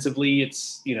offensively,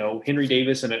 it's, Henry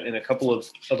Davis and a couple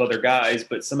of other guys,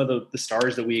 but some of the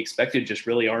stars that we expected just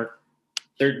really aren't,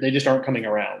 they just aren't coming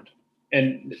around.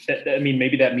 And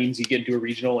maybe that means you get into a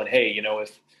regional and, hey,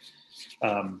 if,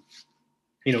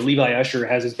 Levi Usher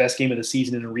has his best game of the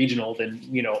season in a regional, then,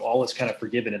 all is kind of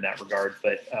forgiven in that regard.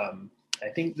 But I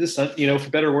think this, for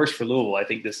better or worse for Louisville, I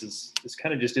think this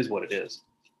kind of just is what it is.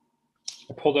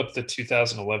 I pulled up the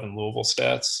 2011 Louisville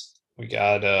stats. We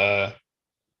got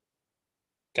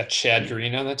Chad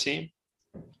Green on the team.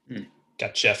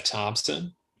 Got Jeff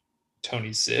Thompson,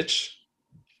 Tony Zitch,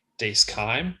 Dace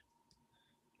Kime,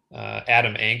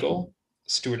 Adam Engel,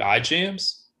 Stuart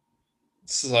Ijams.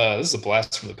 This is a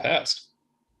blast from the past.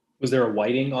 Was there a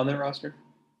Whiting on that roster?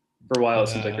 For a while, it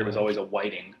seemed like there was always a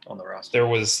Whiting on the roster. There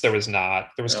was not.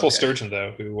 There was Cole Sturgeon,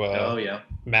 though, who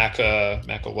Mac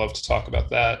will love to talk about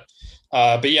that.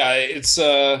 But yeah, it's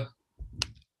a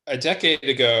decade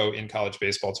ago in college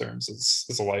baseball terms.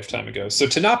 It's a lifetime ago. So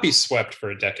to not be swept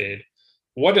for a decade,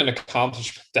 what an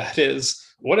accomplishment that is.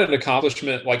 What an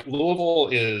accomplishment. Like, Louisville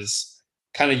is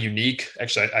kind of unique.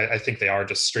 Actually, I think they are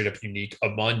just straight up unique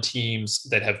among teams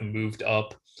that have moved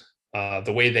up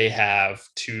the way they have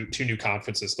two new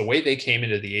conferences, the way they came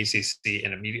into the ACC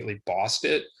and immediately bossed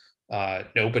it.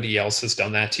 Nobody else has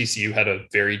done that. TCU had a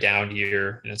very down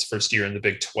year in its first year in the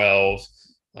Big 12.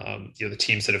 The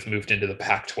teams that have moved into the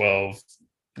Pac-12,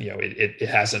 it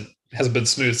hasn't been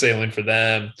smooth sailing for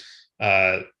them.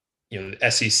 The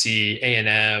SEC,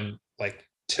 A&M, like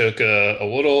took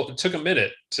a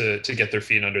minute to get their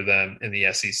feet under them in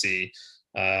the SEC.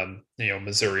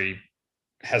 Missouri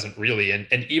hasn't really, and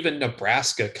even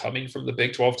Nebraska coming from the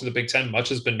Big 12 to the Big 10, much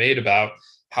has been made about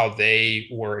how they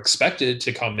were expected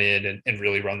to come in and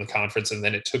really run the conference. And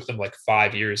then it took them like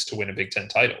 5 years to win a Big 10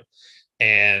 title.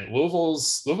 And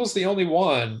Louisville's the only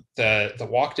one that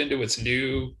walked into its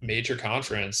new major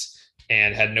conference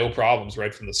and had no problems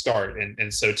right from the start.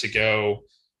 And so to go,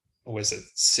 was it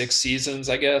 6 seasons,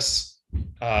 I guess,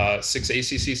 6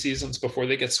 ACC seasons before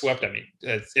they get swept. I mean,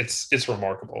 it's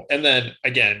remarkable. And then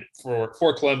again, for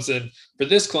Clemson, for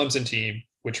this Clemson team,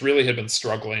 which really had been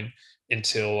struggling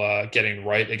until getting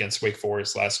right against Wake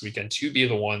Forest last weekend, to be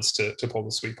the ones to pull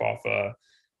the sweep off.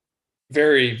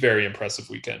 Very, very impressive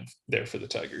weekend there for the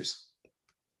Tigers.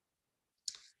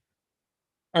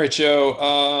 All right,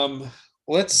 Joe.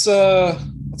 Let's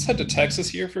head to Texas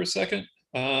here for a second.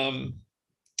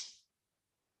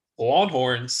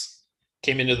 Longhorns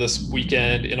came into this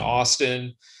weekend in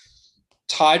Austin,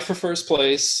 tied for first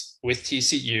place with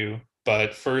TCU,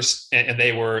 but first, and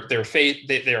they are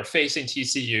facing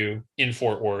TCU in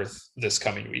Fort Worth this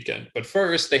coming weekend. But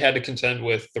first, they had to contend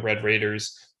with the Red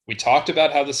Raiders. We talked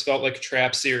about how this felt like a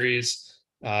trap series,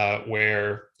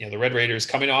 where the Red Raiders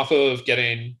coming off of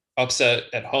getting upset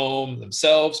at home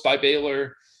themselves by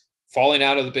Baylor, falling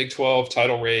out of the Big 12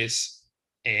 title race,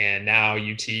 and now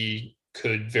UT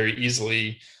could very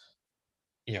easily,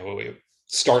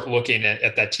 start looking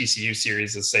at that TCU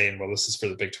series as saying, well, this is for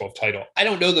the Big 12 title. I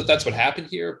don't know that that's what happened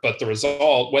here, but the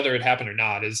result, whether it happened or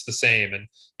not, is the same.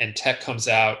 And Tech comes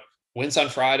out, wins on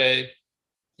Friday.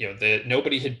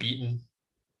 Nobody had beaten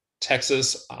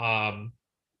Texas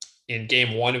in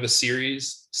game 1 of a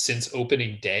series since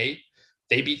opening day.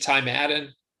 They beat Ty Madden.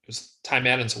 It was Ty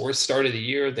Madden's worst start of the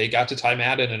year. They got to Ty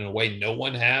Madden in a way no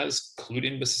one has,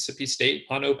 including Mississippi State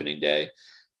on opening day.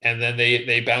 And then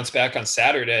they bounce back on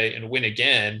Saturday and win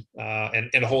again,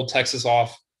 and hold Texas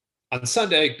off on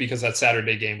Sunday because that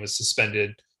Saturday game was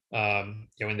suspended, in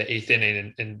the 8th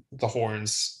inning, and the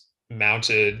Horns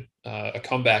mounted a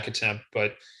comeback attempt,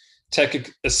 but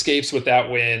Tech escapes with that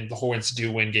win. The Horns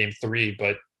do win game 3,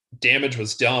 but damage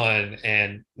was done,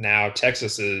 and now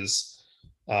Texas is,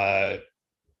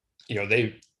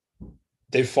 they've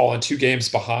fallen 2 games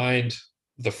behind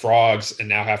the Frogs and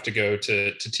now have to go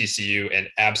to TCU and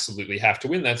absolutely have to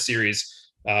win that series,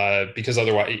 because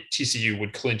otherwise TCU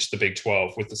would clinch the Big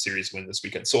 12 with the series win this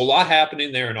weekend. So a lot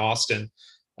happening there in Austin.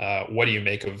 What do you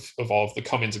make of all of the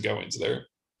comings and goings there?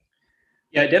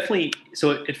 Yeah, definitely.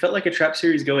 So it felt like a trap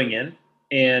series going in.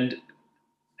 And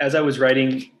as I was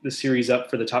writing the series up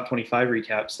for the top 25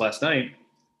 recaps last night,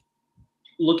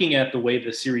 looking at the way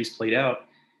the series played out,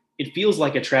 it feels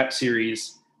like a trap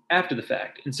series after the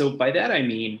fact. And so by that, I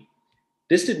mean,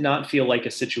 this did not feel like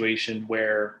a situation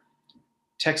where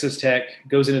Texas Tech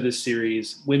goes into this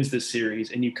series, wins this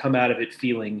series, and you come out of it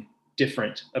feeling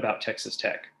different about Texas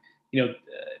Tech.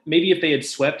 Maybe if they had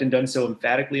swept and done so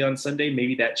emphatically on Sunday,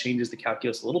 maybe that changes the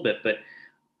calculus a little bit. But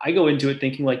I go into it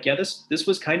thinking like, yeah, this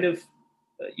was kind of,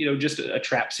 just a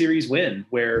trap series win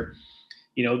where,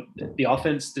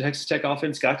 the Texas Tech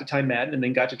offense got to Ty Madden and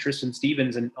then got to Tristan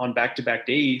Stevens, and on back-to-back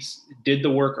days did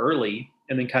the work early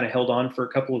and then kind of held on for a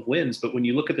couple of wins. But when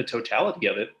you look at the totality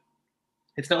of it,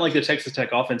 it's not like the Texas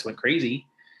Tech offense went crazy.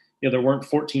 There weren't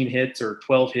 14 hits or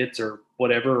 12 hits or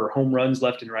whatever, or home runs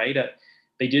left and right.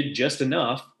 They did just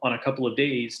enough on a couple of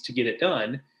days to get it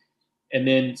done. And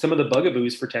then some of the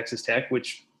bugaboos for Texas Tech,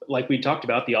 which, like we talked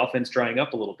about, the offense drying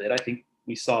up a little bit. I think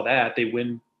we saw that. They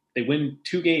win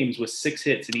 2 games with 6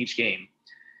 hits in each game.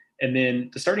 And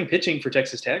then the starting pitching for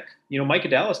Texas Tech, Micah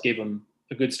Dallas gave them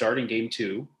a good start in game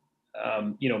 2.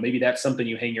 Maybe that's something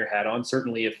you hang your hat on.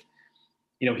 Certainly if,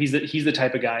 he's the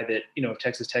type of guy that, if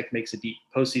Texas Tech makes a deep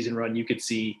postseason run, you could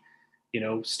see,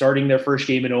 starting their first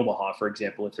game in Omaha, for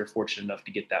example, if they're fortunate enough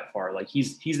to get that far. Like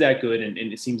he's that good, and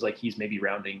it seems like he's maybe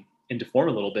rounding into form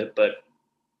a little bit. But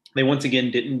they once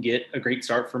again didn't get a great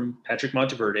start from Patrick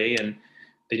Monteverde, and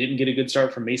they didn't get a good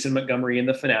start from Mason Montgomery in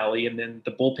the finale. And then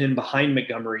the bullpen behind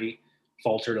Montgomery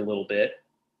faltered a little bit.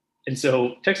 And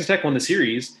so Texas Tech won the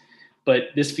series, but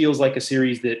this feels like a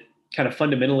series that kind of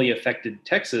fundamentally affected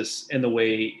Texas and the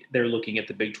way they're looking at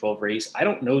the Big 12 race. I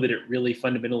don't know that it really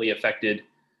fundamentally affected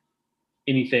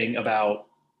anything about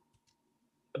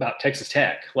Texas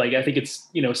Tech. Like, I think it's,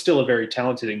 still a very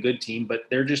talented and good team, but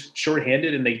they're just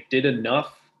shorthanded, and they did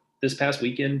enough this past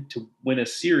weekend to win a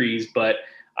series. But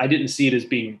I didn't see it as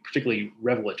being particularly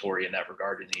revelatory in that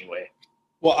regard in any way.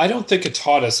 Well, I don't think it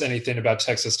taught us anything about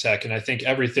Texas Tech, and I think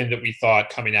everything that we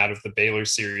thought coming out of the Baylor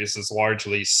series is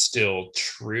largely still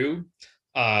true.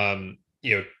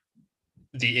 You know,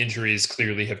 the injuries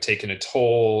clearly have taken a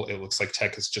toll. It looks like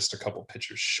Tech is just a couple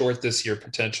pitchers short this year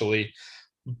potentially.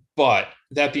 But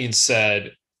that being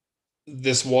said,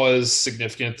 this was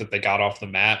significant that they got off the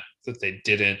mat, that they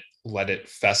didn't let it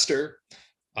fester.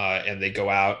 And they go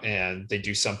out and they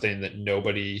do something that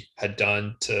nobody had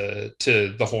done to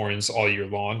the Horns all year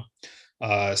long.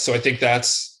 So I think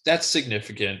that's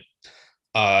significant,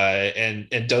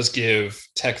 and does give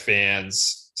Tech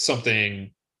fans some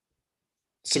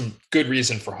good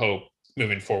reason for hope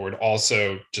moving forward.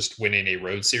 Also, just winning a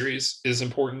road series is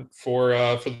important for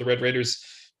the Red Raiders.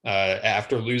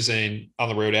 After losing on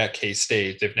the road at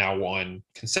K-State, they've now won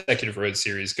consecutive road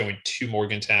series, going to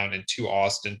Morgantown and to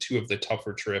Austin, two of the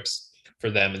tougher trips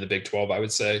for them in the Big 12, I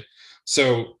would say.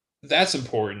 So that's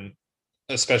important,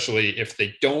 especially if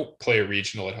they don't play a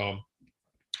regional at home.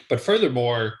 But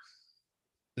furthermore,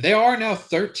 they are now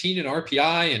 13 in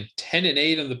RPI and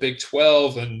 10-8 in the Big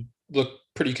 12 and look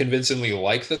pretty convincingly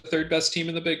like the third best team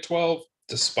in the Big 12,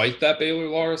 despite that Baylor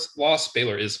loss.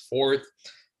 Baylor is fourth.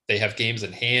 They have games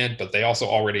in hand, but they also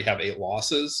already have 8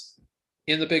 losses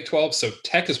in the Big 12. So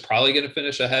Tech is probably going to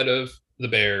finish ahead of the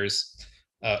Bears.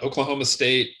 Oklahoma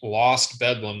State lost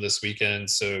Bedlam this weekend.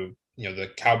 So,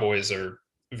 the Cowboys are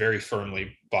very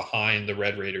firmly behind the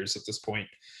Red Raiders at this point.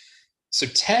 So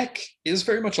Tech is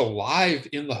very much alive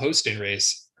in the hosting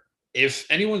race. If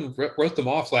anyone wrote them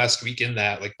off last week in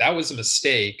that, that was a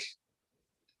mistake.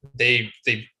 They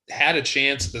had a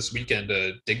chance this weekend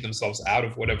to dig themselves out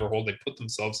of whatever hole they put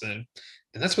themselves in,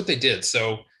 and that's what they did.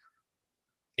 So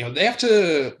they're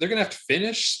gonna have to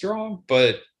finish strong,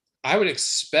 but I would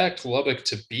expect Lubbock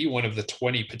to be one of the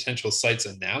 20 potential sites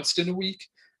announced in a week.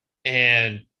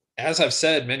 And as I've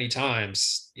said many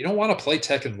times, you don't want to play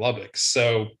Tech in Lubbock.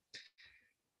 So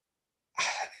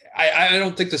I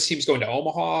don't think this team's going to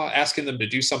Omaha asking them to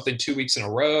do something 2 weeks in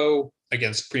a row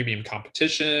against premium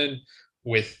competition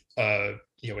with a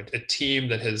team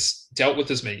that has dealt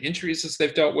with as many injuries as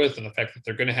they've dealt with, and the fact that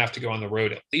they're going to have to go on the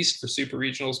road at least for super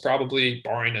regionals, probably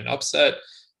barring an upset.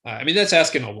 That's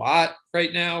asking a lot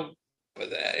right now,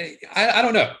 but I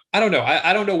don't know. I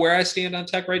don't know where I stand on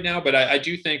Tech right now, but I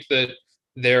do think that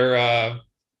they're a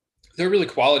really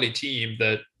quality team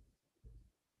that,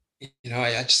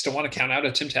 I just don't want to count out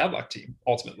a Tim Tadlock team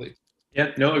ultimately.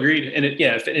 Yeah, no, agreed. And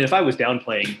if I was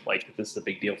downplaying this is a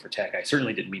big deal for Tech, I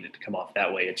certainly didn't mean it to come off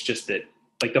that way. It's just that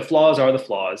the flaws are the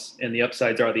flaws and the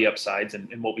upsides are the upsides.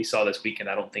 And what we saw this weekend,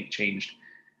 I don't think changed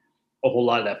a whole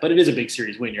lot of that. But it is a big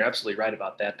series win. You're absolutely right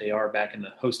about that. They are back in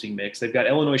the hosting mix. They've got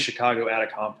Illinois, Chicago out of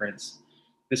conference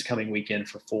this coming weekend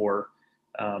for 4.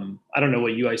 I don't know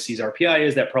what UIC's RPI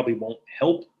is. That probably won't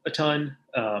help a ton.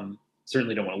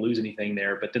 Certainly don't want to lose anything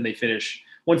there. But then they finish,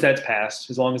 once that's passed,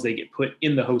 as long as they get put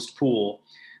in the host pool,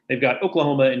 they've got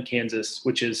Oklahoma and Kansas,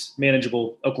 which is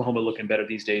manageable. Oklahoma looking better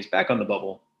these days, back on the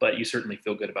bubble, but you certainly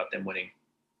feel good about them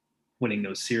winning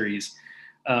those series.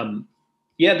 In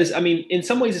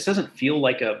some ways, this doesn't feel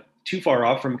like too far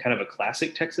off from kind of a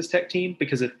classic Texas Tech team,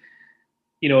 because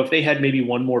if they had maybe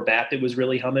one more bat that was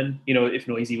really humming, if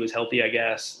Noisy was healthy, I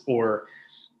guess, or,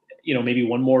 maybe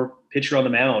one more pitcher on the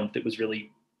mound that was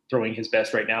really throwing his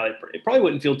best right now, it probably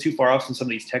wouldn't feel too far off from some of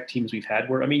these Tech teams we've had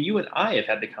where, you and I have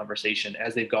had the conversation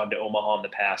as they've gone to Omaha in the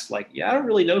past, I don't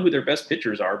really know who their best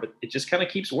pitchers are, but it just kind of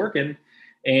keeps working.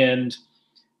 And,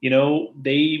 they'll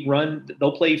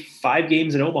play 5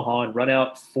 games in Omaha and run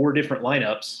out 4 different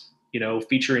lineups,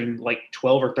 featuring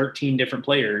 12 or 13 different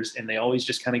players, and they always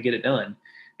just kind of get it done.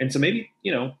 And so maybe,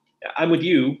 I'm with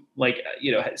you,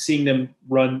 seeing them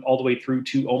run all the way through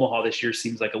to Omaha this year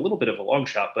seems like a little bit of a long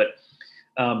shot, but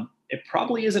it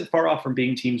probably isn't far off from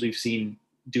being teams we've seen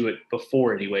do it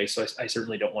before anyway. So I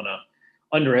certainly don't want to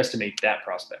underestimate that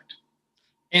prospect.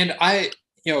 And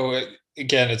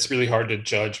again, it's really hard to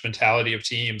judge mentality of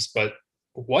teams, but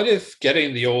what if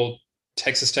getting the old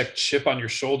Texas Tech chip on your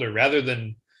shoulder rather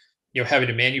than, having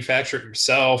to manufacture it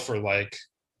yourself or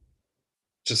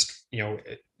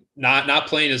not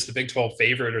playing as the Big 12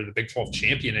 favorite or the Big 12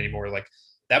 champion anymore,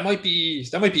 that might be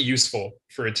useful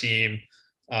for a team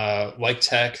like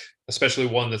Tech, especially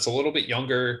one that's a little bit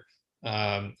younger.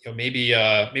 Maybe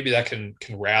that can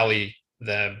rally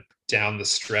them down the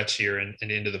stretch here and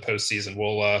into the postseason.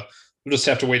 We'll just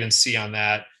have to wait and see on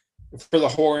that. For the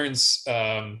Horns,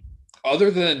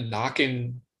 other than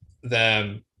knocking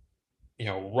them,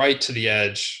 right to the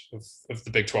edge of the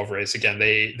Big 12 race, again,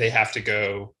 they have to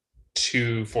go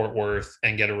to Fort Worth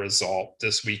and get a result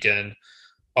this weekend.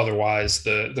 otherwise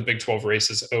the Big 12 race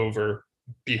is over,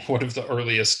 be one of the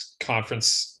earliest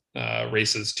conference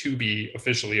races to be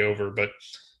officially over. But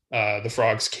the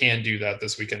Frogs can do that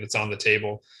this weekend. It's on the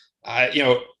table.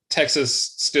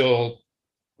 Texas still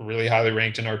really highly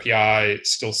ranked in RPI,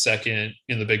 still second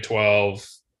in the Big 12,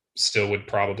 still would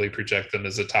probably project them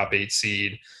as a top 8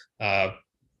 seed.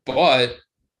 But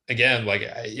again,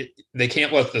 they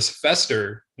can't let this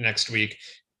fester next week.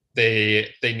 They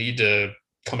need to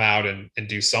come out and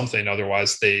do something.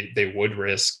 Otherwise, they would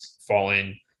risk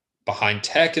falling behind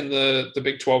Tech in the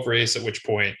Big 12 race, at which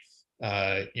point,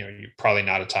 you're probably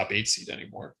not a top 8 seed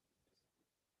anymore.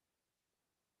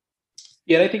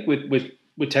 Yeah, I think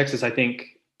with Texas, I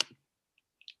think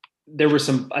there were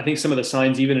some of the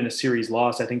signs, even in a series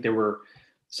loss, I think there were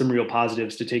some real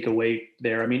positives to take away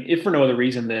there. I mean, if for no other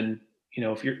reason than,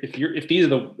 if these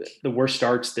are the worst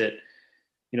starts that,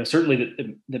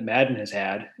 certainly that Madden has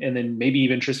had, and then maybe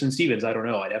even Tristan Stevens, I don't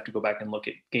know. I'd have to go back and look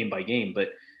at game by game, but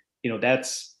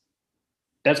that's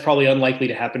probably unlikely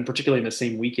to happen, particularly in the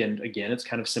same weekend. Again, it's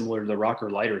kind of similar to the Rocker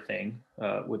Lighter thing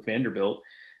with Vanderbilt.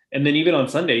 And then even on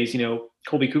Sundays,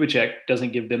 Colby Kubicek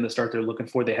doesn't give them the start they're looking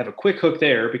for. They have a quick hook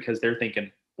there because they're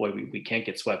thinking, boy, we can't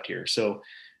get swept here. So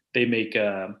they make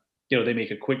a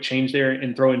quick change there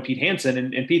and throw in Pete Hansen,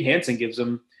 and Pete Hansen gives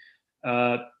them,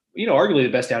 arguably the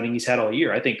best outing he's had all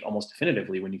year. I think almost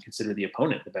definitively, when you consider the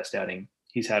opponent, the best outing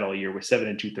he's had all year, with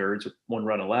 7 2/3 with 1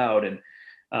 run allowed. And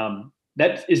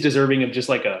that is deserving of just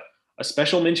like a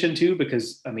special mention too,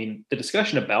 because I mean, the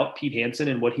discussion about Pete Hansen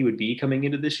and what he would be coming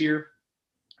into this year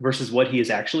versus what he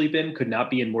has actually been could not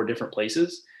be in more different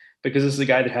places, because this is a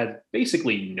guy that had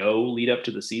basically no lead up to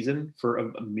the season for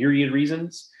a myriad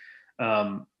reasons.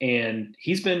 And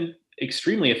he's been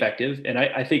extremely effective. And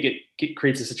I think it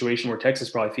creates a situation where Texas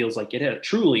probably feels like it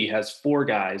truly has 4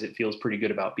 guys it feels pretty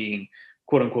good about being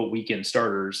quote unquote weekend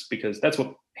starters, because that's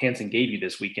what Hansen gave you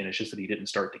this weekend. It's just that he didn't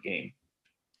start the game.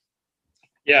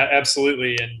 Yeah,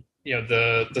 absolutely. And,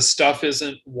 the stuff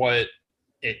isn't what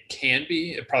it can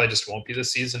be. It probably just won't be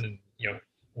this season. And,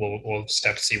 we'll just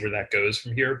have to see where that goes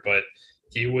from here. But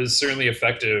he was certainly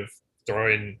effective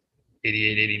throwing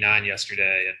 88, 89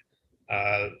 yesterday.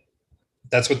 And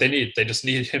that's what they need. They just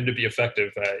need him to be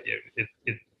effective.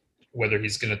 Whether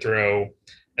he's going to throw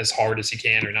as hard as he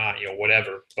can or not,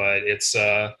 whatever. But it's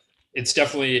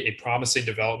definitely a promising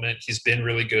development. He's been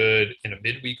really good in a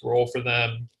midweek role for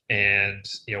them. And,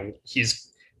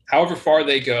 he's, however far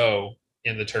they go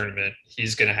in the tournament,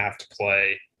 he's going to have to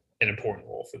play an important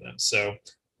role for them. So,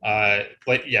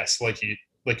 like you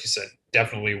said,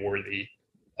 definitely worthy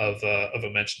of a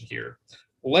mention here.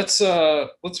 Let's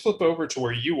flip over to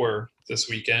where you were this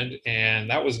weekend, and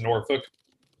that was Norfolk,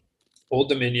 Old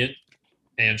Dominion,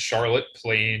 and Charlotte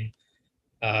playing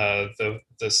the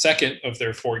second of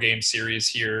their 4-game series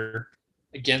here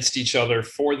against each other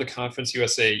for the Conference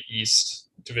USA East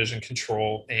division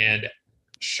control. And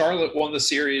Charlotte won the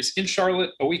series in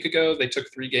Charlotte a week ago. They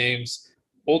took 3 games.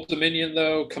 Old Dominion,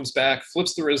 though, comes back,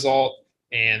 flips the result,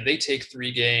 and they take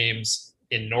 3 games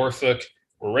in Norfolk.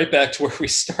 We're right back to where we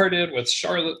started, with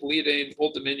Charlotte leading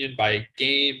Old Dominion by a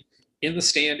game in the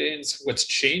standings. What's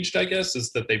changed, I guess,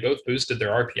 is that they both boosted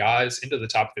their RPIs into the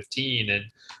top 15. And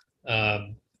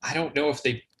I don't know if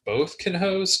they both can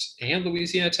host, and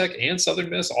Louisiana Tech and Southern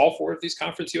Miss, all 4 of these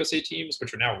Conference USA teams,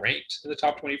 which are now ranked in the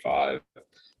top 25,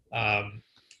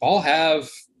 all have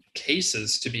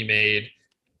cases to be made.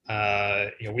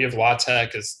 We have La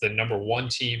Tech as the number 1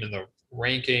 team in the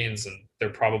rankings, and they're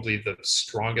probably the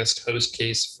strongest host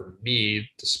case for me,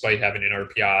 despite having an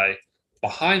RPI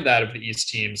behind that of the East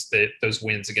teams. That those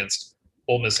wins against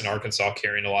Ole Miss and Arkansas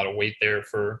carrying a lot of weight there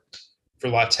for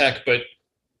La Tech. But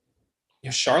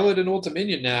Charlotte and Old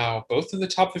Dominion now both in the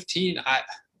top 15.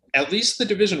 At least the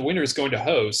division winner is going to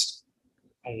host.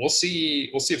 We'll see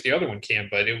if the other one can.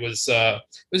 But it was a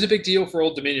big deal for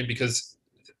Old Dominion, because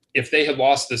if they had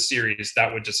lost this series,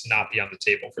 that would just not be on the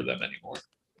table for them anymore.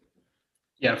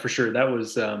 Yeah, for sure. That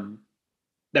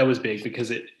was big,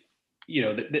 because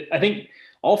I think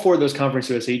all 4 of those Conference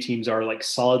USA teams are like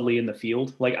solidly in the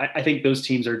field. Like I think those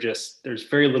teams are just, there's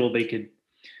very little they could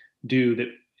do, that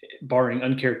barring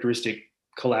uncharacteristic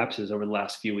collapses over the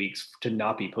last few weeks, to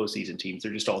not be postseason teams.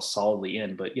 They're just all solidly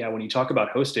in. But yeah, when you talk about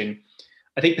hosting,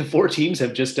 I think the 4 teams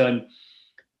have just done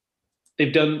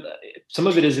some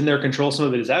of it is in their control, some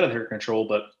of it is out of their control,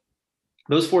 but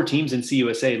those 4 teams in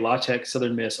CUSA, La Tech,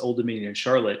 Southern Miss, Old Dominion, and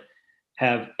Charlotte,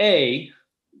 have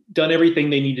done everything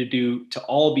they need to do to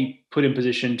all be put in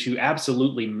position to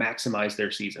absolutely maximize their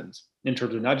seasons, in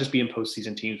terms of not just being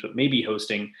postseason teams, but maybe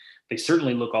hosting. They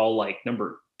certainly look all like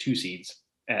number 2 seeds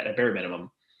at a bare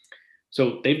minimum.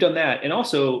 So they've done that. And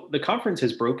also the conference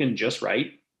has broken just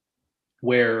right.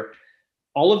 where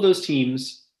all of those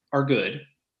teams are good.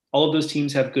 All of those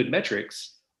teams have good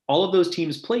metrics. All of those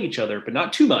teams play each other, but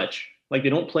not too much. Like they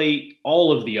don't play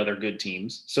all of the other good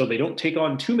teams. So they don't take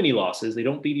on too many losses. They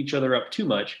don't beat each other up too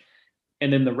much.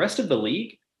 And then the rest of the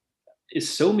league is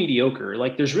so mediocre.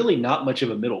 Like there's really not much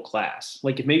of a middle class.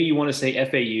 Like if maybe you want to say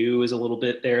FAU is a little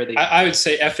bit there. I would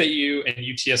say FAU and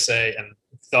UTSA, and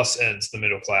thus ends the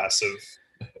middle class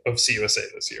of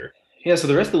CUSA this year. Yeah, so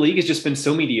the rest of the league has just been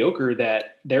so mediocre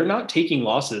that they're not taking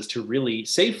losses to really,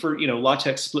 save for, La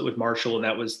Tech split with Marshall, and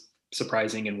that was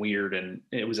surprising and weird, and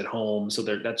it was at home, so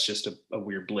that's just a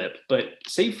weird blip. But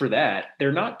save for that,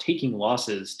 they're not taking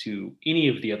losses to any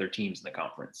of the other teams in the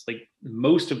conference. Like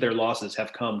most of their losses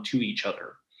have come to each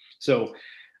other. So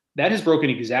that has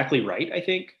broken exactly right, I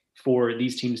think, for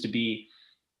these teams to be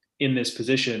in this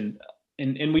position.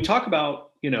 And we talk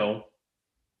about,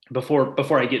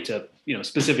 before I get to,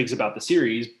 specifics about the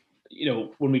series,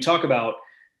 when we talk about,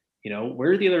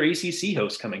 where are the other ACC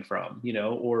hosts coming from,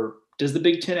 or does the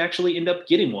Big Ten actually end up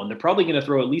getting one? They're probably going to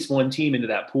throw at least one team into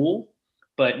that pool,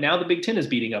 but now the Big Ten is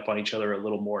beating up on each other a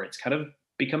little more. It's kind of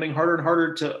becoming harder and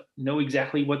harder to know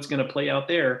exactly what's going to play out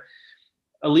there.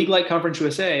 A league like Conference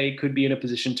USA could be in a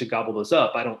position to gobble those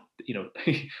up. I don't,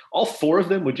 all four of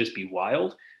them would just be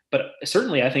wild, but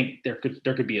certainly I think there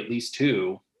could be at least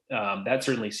two. That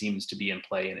certainly seems to be in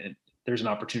play, and there's an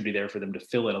opportunity there for them to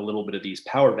fill in a little bit of these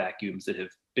power vacuums that have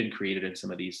been created in some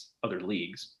of these other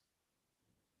leagues.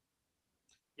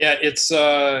 Yeah, it's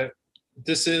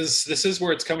this is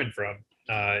where it's coming from.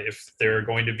 If there are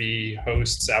going to be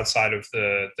hosts outside of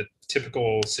the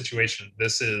typical situation,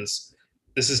 this is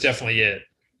definitely it.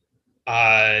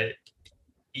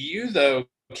 You though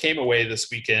came away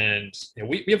this weekend.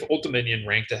 We have Old Dominion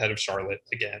ranked ahead of Charlotte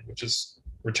again, which is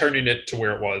returning it to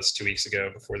where it was 2 weeks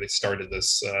ago before they started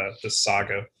this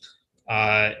saga.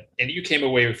 And you came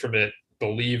away from it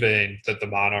believing that the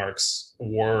Monarchs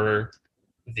were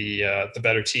the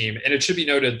better team. And it should be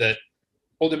noted that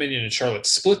Old Dominion and Charlotte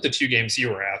split the 2 games you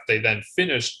were at. They then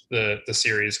finished the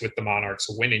series with the Monarchs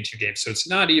winning 2 games. So it's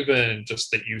not even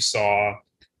just that you saw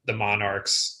the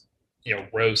Monarchs,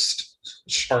 roast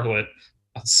Charlotte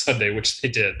on Sunday, which they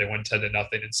did. They won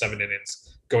 10-0 in 7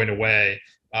 innings going away.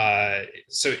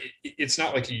 So it's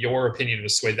not like your opinion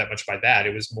was swayed that much by that.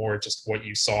 It was more just what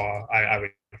you saw, I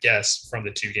would guess, from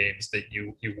the 2 games that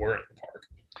you were in the park.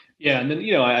 Yeah, and then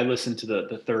I listened to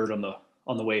the third on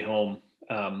the way home.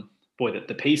 Boy,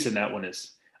 the pace in that one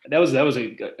that was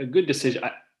a good decision.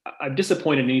 I'm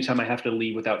disappointed anytime I have to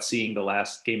leave without seeing the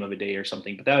last game of a day or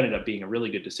something, but that ended up being a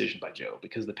really good decision by Joe,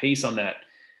 because the pace on that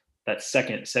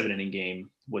second 7-inning game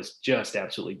was just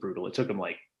absolutely brutal. It took him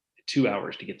like 2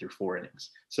 hours to get through 4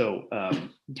 innings. So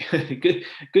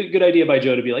good idea by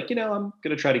Joe to be like, I'm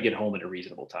going to try to get home at a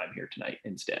reasonable time here tonight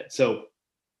instead. So,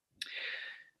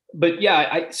 but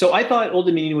yeah, I thought Old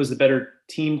Dominion was the better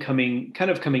team coming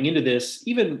into this,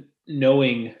 even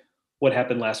knowing what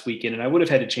happened last weekend. And I would have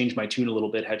had to change my tune a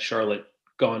little bit had Charlotte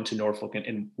gone to Norfolk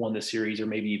and won the series, or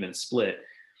maybe even split.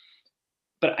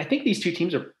 But I think these two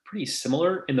teams are pretty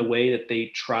similar in the way that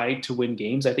they tried to win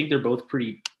games. I think they're both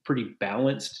pretty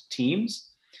balanced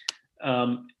teams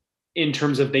in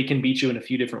terms of they can beat you in a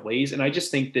few different ways. And I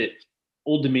just think that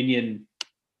Old Dominion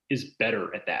is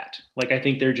better at that. Like, I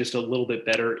think they're just a little bit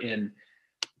better in,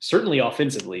 certainly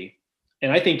offensively.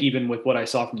 And I think even with what I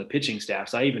saw from the pitching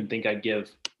staffs, I even think I'd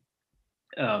give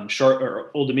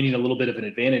Old Dominion a little bit of an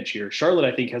advantage here. Charlotte,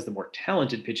 I think, has the more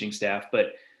talented pitching staff,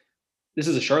 but this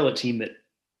is a Charlotte team that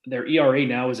their ERA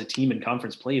now as a team in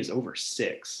conference play is over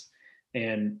 6.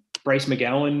 And Bryce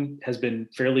McGowan has been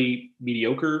fairly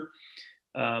mediocre,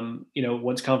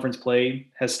 once conference play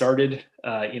has started.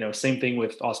 Same thing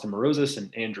with Austin Morozes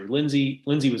and Andrew Lindsay.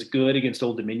 Lindsay was good against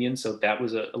Old Dominion, so that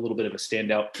was a little bit of a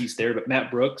standout piece there. But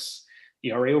Matt Brooks,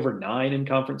 ERA over 9 in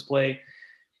conference play.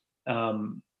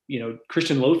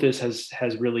 Christian Lothus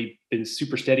has really been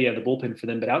super steady out of the bullpen for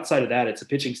them. But outside of that, it's a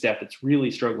pitching staff that's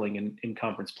really struggling in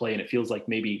conference play. And it feels like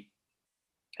maybe,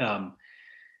 that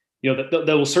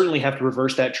they will certainly have to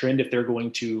reverse that trend if they're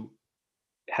going to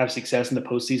have success in the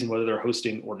postseason, whether they're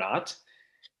hosting or not.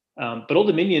 But Old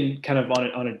Dominion, kind of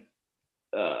on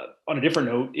a different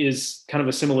note, is kind of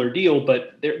a similar deal,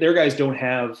 but their guys don't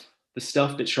have the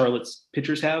stuff that Charlotte's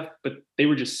pitchers have, but they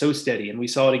were just so steady. And we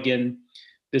saw it again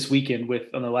this weekend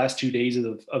on the last 2 days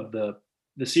of the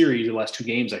series, or last 2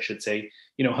 games, I should say.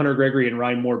 Hunter Gregory and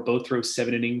Ryan Moore both throw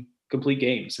 7-inning complete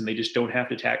games, and they just don't have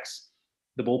to tax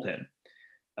the bullpen.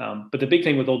 But the big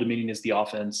thing with Old Dominion is the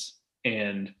offense.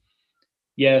 And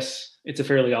yes, it's a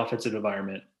fairly offensive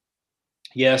environment.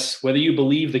 Yes, whether you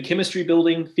believe the chemistry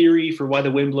building theory for why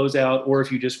the wind blows out, or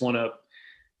if you just want to,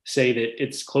 say that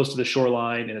it's close to the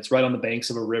shoreline and it's right on the banks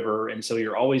of a river. And so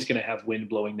you're always going to have wind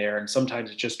blowing there. And sometimes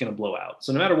it's just going to blow out.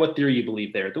 So no matter what theory you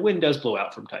believe there, the wind does blow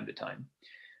out from time to time.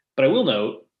 But I will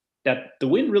note that the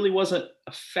wind really wasn't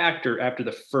a factor after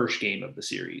the first game of the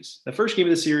series. The first game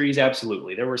of the series,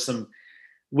 absolutely. There were some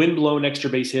wind-blown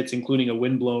extra base hits, including a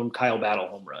wind-blown Kyle Battle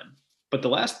home run. But the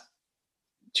last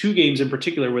two games in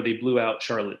particular where they blew out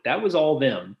Charlotte, that was all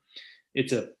them.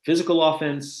 It's a physical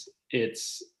offense.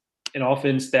 It's an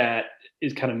offense that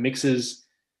is kind of mixes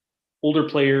older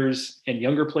players and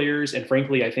younger players. And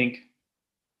frankly, I think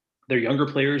their younger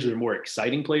players are more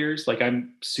exciting players. Like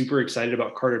I'm super excited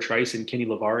about Carter Trice and Kenny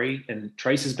Lavari. And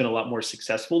Trice has been a lot more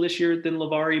successful this year than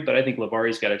Lavari, but I think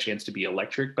Lavari's got a chance to be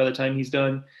electric by the time he's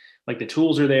done. Like the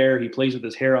tools are there. He plays with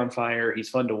his hair on fire. He's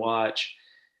fun to watch.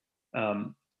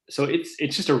 So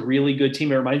it's just a really good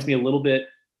team. It reminds me a little bit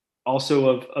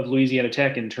also of Louisiana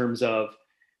Tech in terms of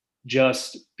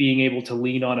just being able to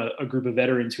lean on a group of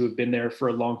veterans who have been there for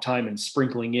a long time and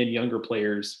sprinkling in younger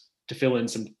players to fill in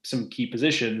some key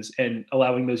positions and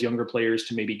allowing those younger players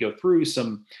to maybe go through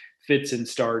some fits and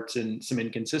starts and some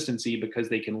inconsistency because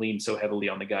they can lean so heavily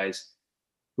on the guys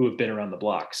who have been around the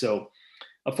block. So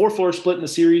a 4-4 split in the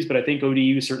series, but I think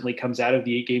ODU certainly comes out of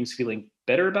the 8 games feeling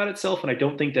better about itself. And I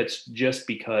don't think that's just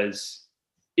because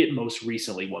it most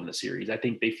recently won the series. I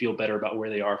think they feel better about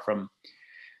where they are from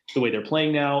the way they're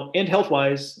playing now and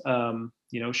health-wise.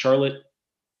 Charlotte,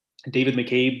 David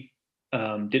McCabe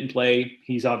didn't play.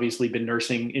 He's obviously been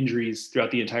nursing injuries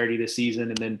throughout the entirety of this season.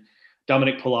 And then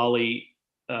Dominic Polali,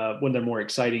 one of their more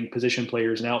exciting position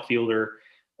players, an outfielder,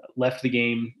 left the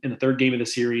game in the 3rd game of the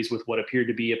series with what appeared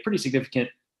to be a pretty significant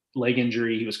leg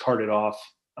injury. He was carted off.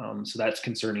 So that's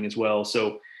concerning as well.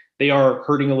 So they are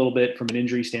hurting a little bit from an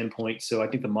injury standpoint. So I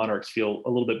think the Monarchs feel a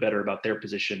little bit better about their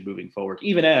position moving forward,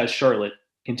 even as Charlotte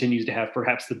continues to have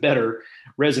perhaps the better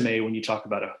resume when you talk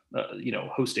about a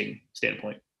hosting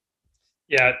standpoint.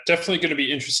 Yeah, definitely going to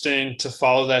be interesting to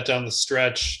follow that down the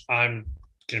stretch. I'm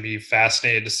going to be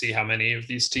fascinated to see how many of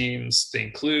these teams they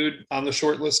include on the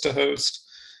short list to host.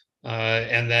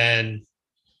 And then,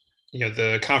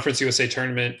 the Conference USA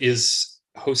tournament is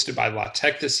hosted by La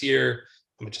Tech this year.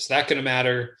 How much is that going to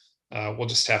matter? We'll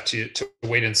just have to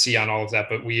wait and see on all of that.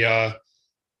 But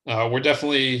we're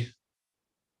definitely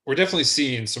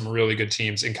seeing some really good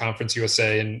teams in Conference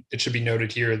USA. And it should be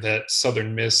noted here that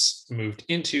Southern Miss moved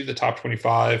into the top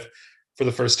 25 for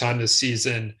the first time this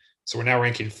season. So we're now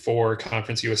ranking 4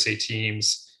 Conference USA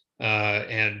teams,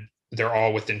 and they're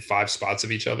all within 5 spots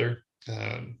of each other.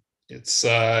 They're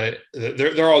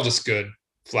all just good,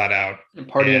 flat out. And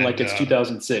partying like it's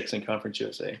 2006 in Conference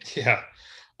USA. Yeah.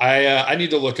 I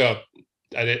need to look up.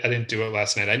 I didn't do it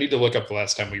last night. I need to look up the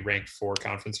last time we ranked 4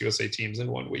 Conference USA teams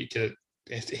in 1 week.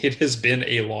 It has been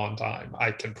a long time.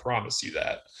 I can promise you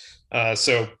that.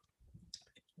 So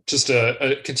just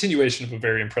a continuation of a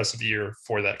very impressive year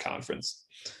for that conference.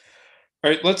 All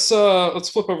right, let's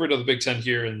flip over to the Big Ten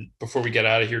here. And before we get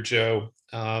out of here, Joe,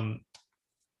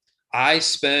 I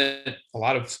spent a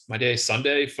lot of my day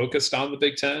Sunday focused on the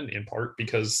Big Ten, in part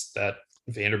because that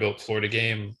Vanderbilt-Florida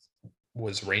game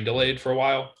was rain delayed for a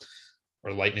while,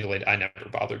 or lightning delayed. I never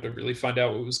bothered to really find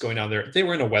out what was going on there. They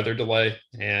were in a weather delay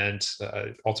and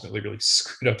ultimately really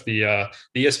screwed up the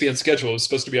ESPN schedule. It was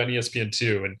supposed to be on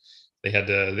ESPN2, and they had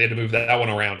to move that one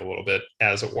around a little bit,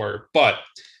 as it were. But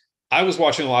I was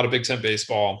watching a lot of Big Ten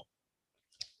baseball.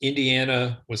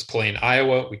 Indiana was playing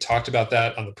Iowa. We talked about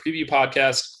that on the preview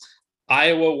podcast.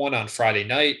 Iowa won on Friday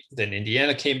night. Then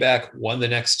Indiana came back, won the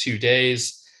next 2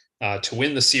 days to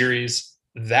win the series.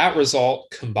 That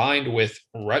result, combined with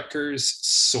Rutgers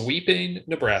sweeping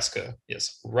Nebraska.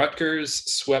 Yes, Rutgers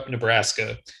swept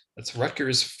Nebraska. That's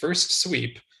Rutgers' first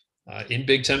sweep in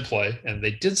Big Ten play, and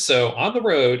they did so on the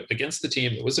road against the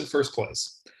team that was in first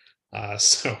place.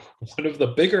 So one of the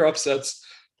bigger upsets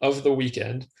of the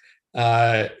weekend.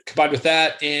 Combined with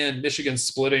that and Michigan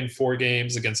splitting 4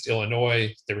 games against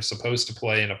Illinois. They were supposed to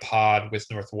play in a pod with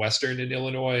Northwestern in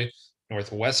Illinois.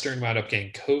 Northwestern wound up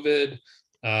getting COVID,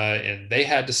 and they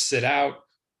had to sit out.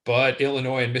 But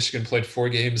Illinois and Michigan played 4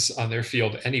 games on their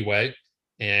field anyway.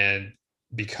 And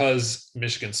because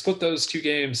Michigan split those 2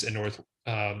 games and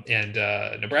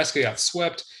Nebraska got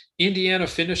swept, Indiana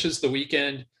finishes the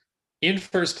weekend in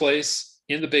first place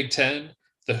in the Big Ten.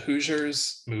 The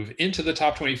Hoosiers move into the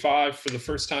top 25 for the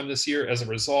first time this year as a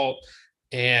result.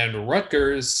 And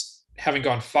Rutgers, having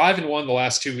gone 5-1 the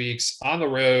last 2 weeks on the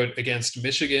road against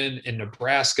Michigan and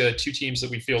Nebraska, 2 teams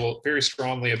that we feel very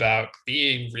strongly about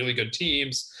being really good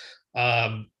teams.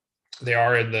 They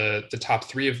are in the top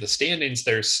 3 of the standings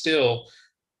there still.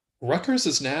 Rutgers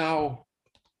is now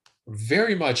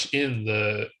very much in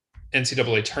the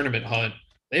NCAA tournament hunt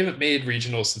They haven't made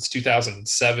regionals since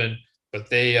 2007, but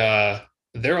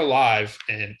they're alive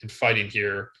and fighting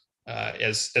here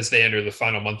as they enter the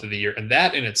final month of the year. And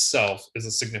that in itself is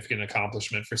a significant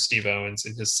accomplishment for Steve Owens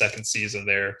in his second season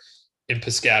there in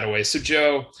Piscataway. So,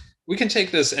 Joe, we can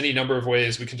take this any number of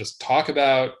ways. We can just talk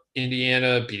about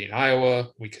Indiana beating Iowa.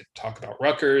 We could talk about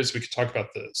Rutgers. We could talk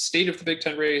about the state of the Big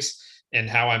Ten race and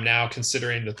how I'm now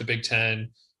considering that the Big Ten,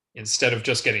 instead of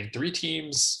just getting 3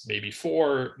 teams, maybe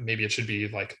 4, maybe it should be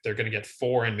like they're going to get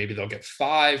 4 and maybe they'll get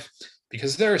 5,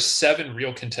 because there are 7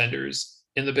 real contenders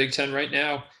in the Big Ten right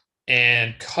now.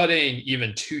 And cutting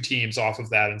even 2 teams off of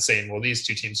that and saying, well, these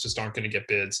 2 teams just aren't going to get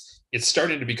bids, it's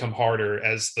starting to become harder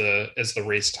as the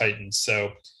race tightens.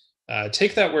 So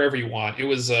take that wherever you want. It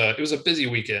was a busy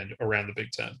weekend around the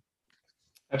Big Ten.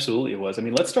 Absolutely, it was. I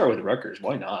mean, let's start with Rutgers.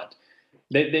 Why not?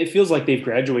 It feels like they've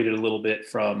graduated a little bit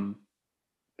from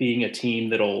being a team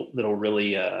that'll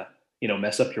really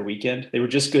mess up your weekend. They were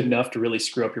just good enough to really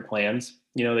screw up your plans.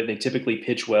 They typically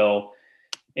pitch well,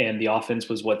 and the offense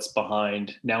was what's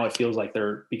behind. Now it feels like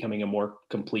they're becoming a more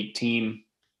complete team,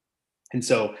 and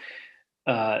so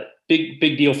big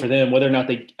deal for them. Whether or not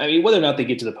they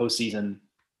get to the postseason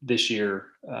this year,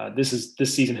 this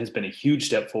season has been a huge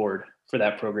step forward for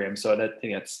that program. So I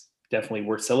think that's definitely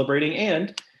worth celebrating.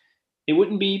 And it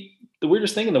wouldn't be the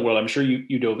weirdest thing in the world. I'm sure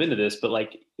you dove into this, but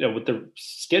with the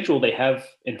schedule they have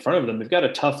in front of them, they've got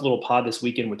a tough little pod this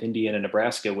weekend with Indiana and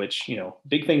Nebraska, which,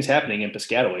 big things happening in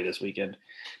Piscataway this weekend.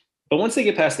 But once they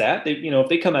get past that, if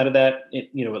they come out of that,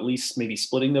 at least maybe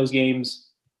splitting those games,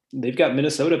 they've got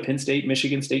Minnesota, Penn State,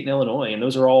 Michigan State, and Illinois. And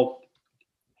those are all,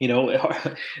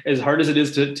 as hard as it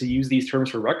is to use these terms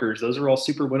for Rutgers, those are all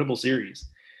super winnable series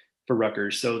for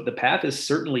Rutgers. So the path is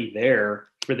certainly there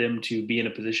for them to be in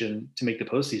a position to make the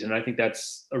postseason. And I think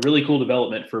that's a really cool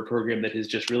development for a program that has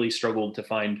just really struggled to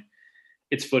find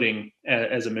its footing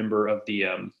as a member of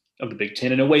the Big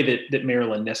Ten in a way that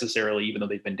Maryland necessarily, even though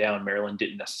they've been down, Maryland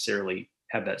didn't necessarily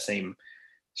have that same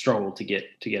struggle to get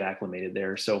acclimated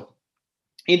there. So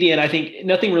Indiana, I think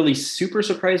nothing really super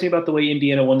surprising about the way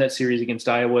Indiana won that series against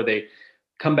Iowa. They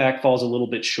comeback falls a little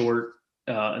bit short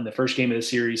in the first game of the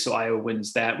series, so Iowa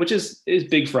wins that, which is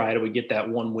big for Iowa. We get that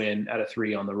 1 win out of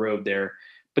 3 on the road there.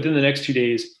 But then the next 2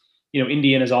 days,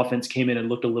 Indiana's offense came in and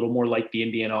looked a little more like the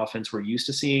Indiana offense we're used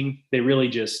to seeing. They really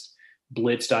just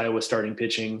blitzed Iowa starting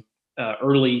pitching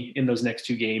early in those next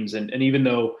 2 games. And even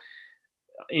though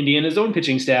Indiana's own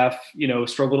pitching staff,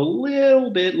 struggled a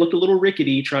little bit, looked a little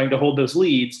rickety trying to hold those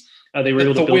leads, they were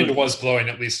able to. The wind was blowing,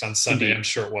 at least on Sunday. Indeed. I'm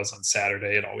sure it was on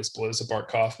Saturday. It always blows at Bart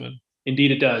Kaufman.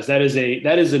 Indeed, it does. That is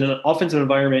an offensive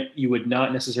environment you would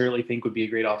not necessarily think would be a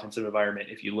great offensive environment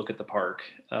if you look at the park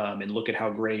and look at how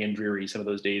gray and dreary some of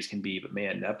those days can be. But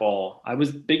man, that ball,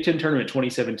 Big Ten tournament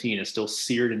 2017 is still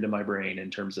seared into my brain in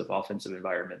terms of offensive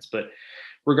environments. But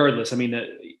regardless, I mean,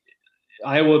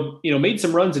 Iowa, made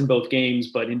some runs in both games,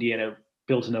 but Indiana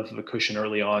built enough of a cushion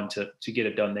early on to get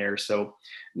it done there. So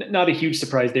not a huge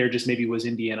surprise there. Just maybe was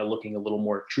Indiana looking a little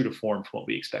more true to form from what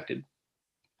we expected.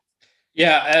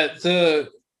 Yeah,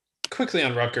 quickly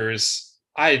on Rutgers,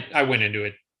 I went into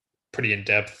it pretty in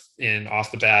depth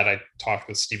off the bat. I talked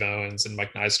with Steve Owens and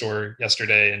Mike Nystor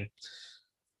yesterday, and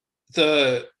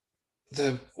the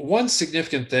one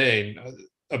significant thing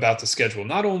about the schedule,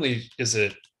 not only is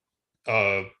it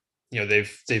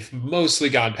they've mostly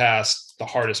gone past the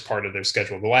hardest part of their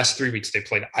schedule. The last 3 weeks they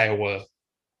played Iowa,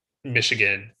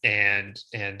 Michigan, and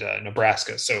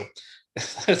Nebraska, so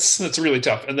that's really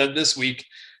tough. And then this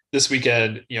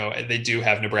weekend, they do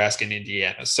have Nebraska and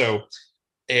Indiana. So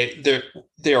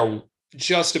they are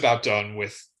just about done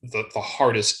with the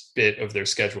hardest bit of their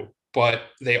schedule, but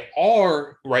they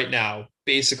are right now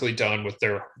basically done with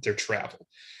their travel.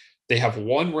 They have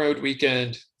 1 road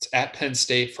weekend. It's at Penn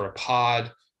State for a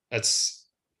pod.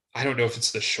 I don't know if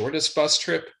it's the shortest bus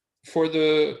trip for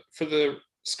the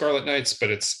Scarlet Knights, but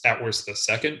it's at worst the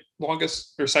second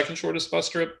longest or second shortest bus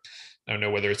trip. I don't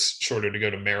know whether it's shorter to go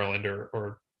to Maryland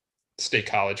or State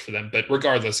College for them, but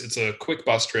regardless, it's a quick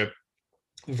bus trip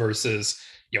versus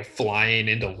flying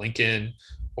into Lincoln,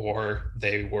 or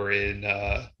they were in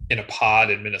a pod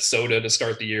in Minnesota to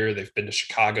start the year. They've been to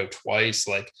Chicago twice.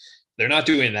 Like, they're not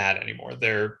doing that anymore.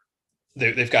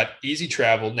 They've got easy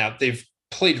travel now. They've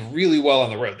played really well on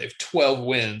the road. They have 12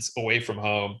 wins away from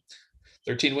home,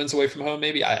 13 wins away from home.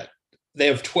 Maybe they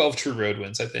have 12 true road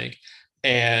wins, I think,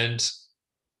 and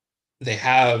they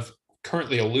have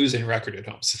currently a losing record at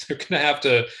home. So they're going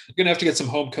to have to get some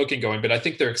home cooking going, but I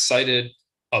think they're excited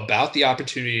about the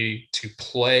opportunity to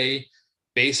play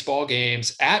baseball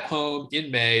games at home in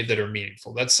May that are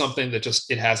meaningful. That's something that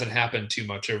it hasn't happened too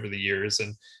much over the years.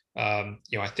 And,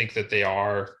 I think that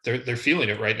they're feeling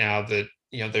it right now, that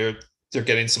they're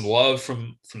getting some love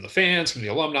from the fans, from the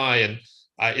alumni, and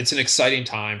it's an exciting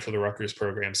time for the Rutgers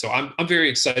program. So I'm very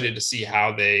excited to see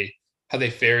how they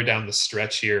fare down the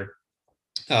stretch here.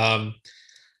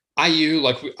 IU,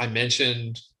 like I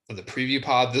mentioned on the preview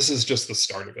pod, this is just the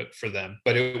start of it for them.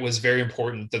 But it was very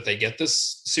important that they get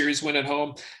this series win at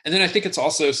home. And then I think it's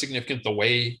also significant the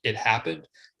way it happened.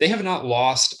 They have not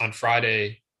lost on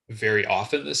Friday very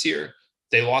often this year.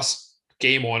 They lost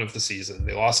game one of the season.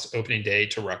 They lost opening day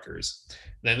to Rutgers.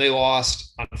 Then they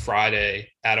lost on Friday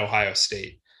at Ohio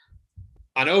State.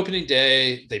 On opening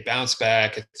day, they bounced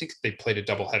back. I think they played a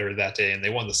doubleheader that day and they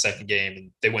won the second game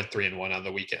and they went 3-1 on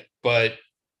the weekend. But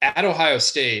at Ohio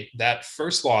State, that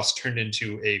first loss turned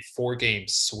into a 4-game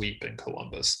sweep in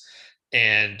Columbus.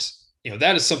 And,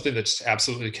 that is something that just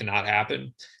absolutely cannot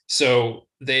happen. So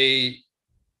they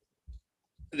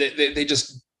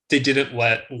didn't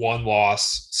let one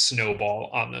loss snowball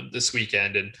on them this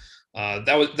weekend. And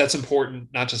that's important,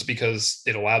 not just because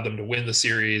it allowed them to win the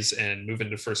series and move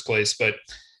into first place, but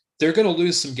they're going to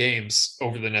lose some games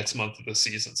over the next month of the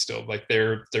season still. Like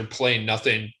they're playing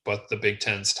nothing but the Big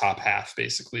Ten's top half,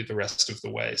 basically the rest of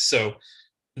the way. So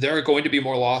there are going to be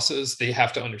more losses. They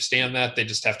have to understand that. They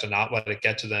just have to not let it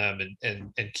get to them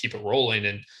and keep it rolling.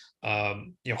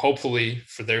 And hopefully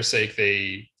for their sake,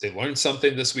 they learned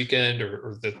something this weekend,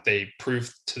 or that they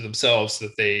proved to themselves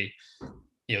that they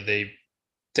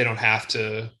don't have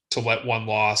to let one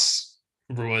loss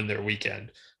ruin their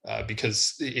weekend,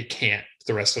 because it can't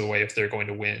the rest of the way if they're going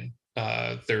to win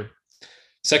their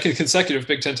second consecutive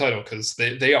Big Ten title, because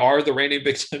they are the reigning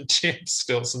Big Ten champs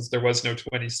still, since there was no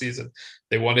 20 season.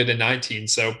 They won it in 19.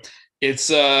 So it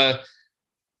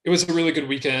was a really good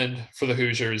weekend for the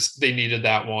Hoosiers. They needed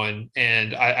that one.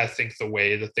 And I think the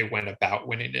way that they went about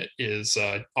winning it is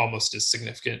almost as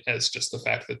significant as just the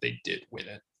fact that they did win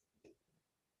it.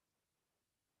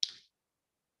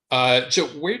 Joe,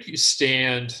 where do you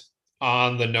stand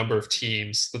on the number of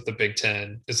teams that the Big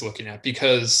Ten is looking at?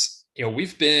 Because,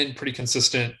 we've been pretty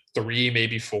consistent, 3,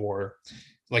 maybe 4.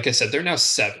 Like I said, they're now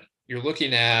 7. You're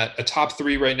looking at a top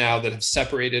 3 right now that have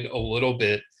separated a little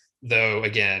bit, though,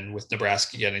 again, with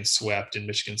Nebraska getting swept and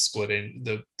Michigan splitting,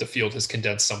 the field has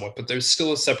condensed somewhat, but there's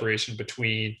still a separation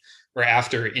between or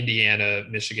after Indiana,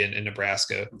 Michigan, and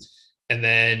Nebraska. And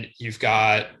then you've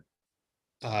got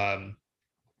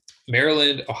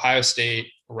Maryland, Ohio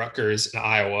State, Rutgers, and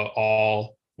Iowa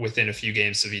all within a few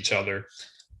games of each other.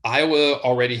 Iowa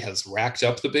already has racked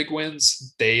up the big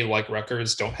wins. They, like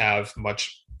Rutgers, don't have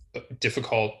much in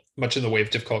the way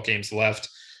of difficult games left.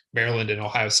 Maryland and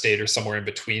Ohio State are somewhere in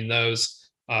between those,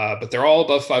 but they're all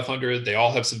above 500. They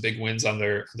all have some big wins on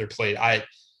their plate. I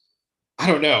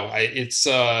don't know.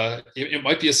 It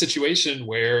might be a situation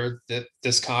where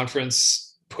this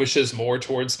conference pushes more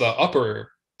towards the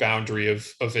upper boundary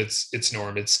of its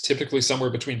norm. It's typically somewhere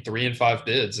between 3 and 5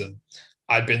 bids, and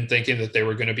I'd been thinking that they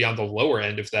were going to be on the lower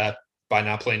end of that by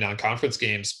not playing non-conference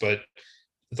games, but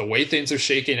the way things are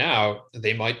shaking out,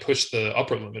 they might push the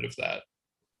upper limit of that.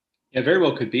 Yeah, very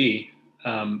well could be.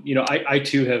 I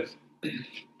too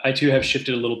have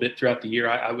shifted a little bit throughout the year.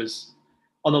 I was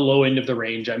on the low end of the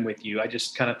range. I'm with you. I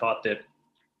just kind of thought that,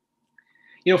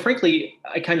 frankly,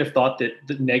 I kind of thought that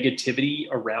the negativity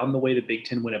around the way the Big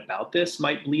Ten went about this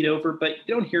might bleed over, but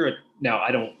you don't hear it now.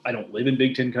 I don't live in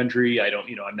Big Ten country.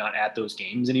 I'm not at those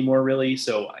games anymore, really.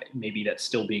 So maybe that's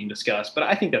still being discussed, but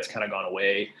I think that's kind of gone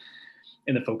away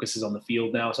and the focus is on the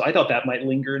field now. So I thought that might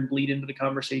linger and bleed into the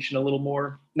conversation a little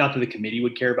more. Not that the committee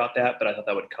would care about that, but I thought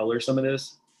that would color some of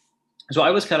this. So I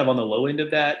was kind of on the low end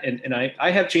of that. And I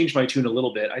have changed my tune a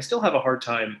little bit. I still have a hard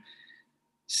time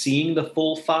seeing the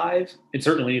full 5, and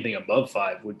certainly anything above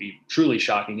 5 would be truly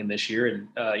shocking in this year. And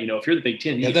if you're the Big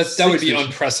Ten, that would be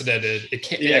unprecedented.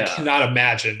 I cannot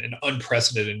imagine an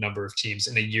unprecedented number of teams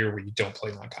in a year where you don't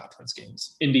play non-conference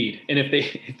games. Indeed, and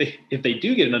if they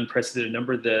do get an unprecedented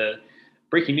number, the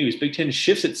breaking news: Big Ten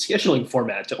shifts its scheduling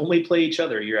format to only play each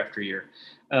other year after year.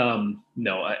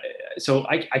 So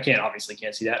I obviously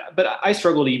can't see that, but I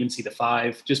struggle to even see the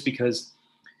 5, just because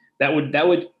that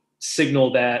would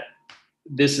signal that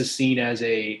this is seen as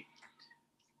a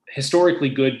historically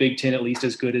good Big Ten, at least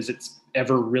as good as it's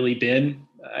ever really been,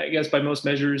 I guess, by most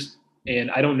measures. And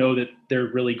I don't know that they're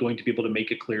really going to be able to make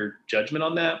a clear judgment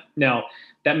on that. Now,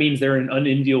 that means they're in an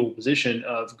unenviable position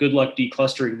of good luck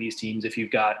declustering these teams if you're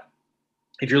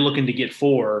looking to get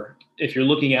 4, if you're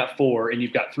looking at 4 and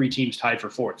you've got 3 teams tied for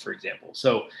 4th, for example.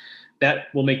 So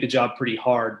that will make the job pretty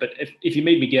hard. But if you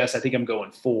made me guess, I think I'm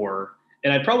going 4.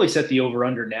 And I'd probably set the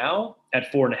over-under now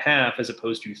at 4.5 as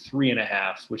opposed to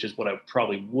 3.5, which is what I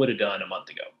probably would have done a month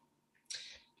ago.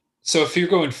 So if you're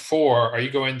going 4, are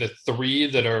you going the 3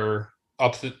 that are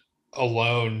up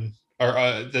alone or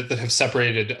that have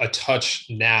separated a touch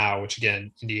now, which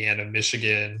again, Indiana,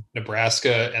 Michigan,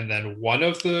 Nebraska, and then one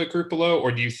of the group below?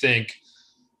 Or do you think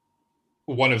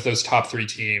one of those top three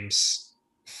teams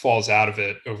falls out of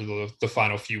it over the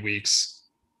final few weeks?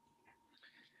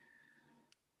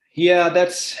 Yeah,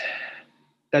 that's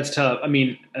tough. I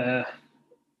mean,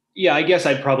 yeah, I guess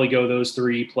I'd probably go those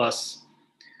three plus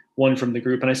one from the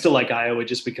group, and I still like Iowa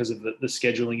just because of the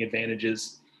scheduling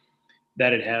advantages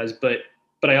that it has. But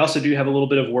I also do have a little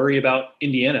bit of worry about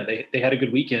Indiana. They had a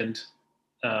good weekend,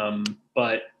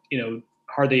 but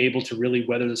are they able to really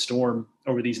weather the storm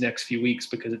over these next few weeks?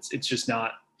 Because it's just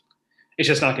not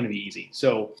going to be easy.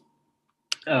 So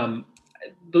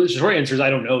the short answer is I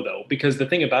don't know, though, because the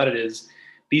thing about it is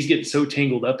these get so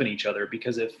tangled up in each other.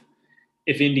 Because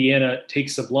if Indiana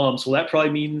takes some lumps, well, that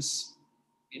probably means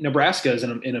Nebraska is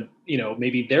in a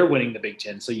maybe they're winning the Big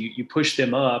Ten. So you push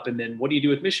them up, and then what do you do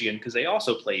with Michigan? Because they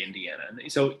also play Indiana.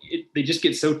 And so they just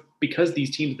get so, because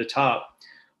these teams at the top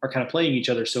are kind of playing each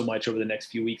other so much over the next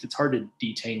few weeks, it's hard to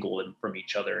detangle them from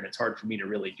each other. And it's hard for me to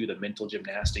really do the mental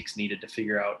gymnastics needed to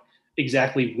figure out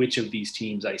exactly which of these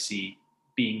teams I see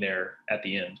being there at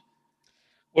the end.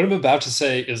 What I'm about to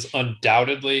say is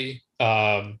undoubtedly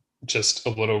just a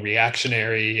little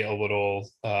reactionary, a little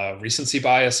recency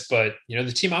bias, but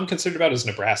the team I'm concerned about is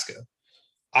Nebraska.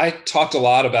 I talked a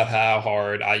lot about how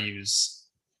hard I use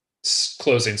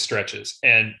closing stretches,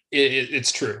 and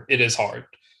it's true. It is hard.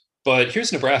 But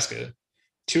here's Nebraska.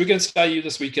 2 against IU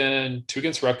this weekend, 2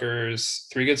 against Rutgers,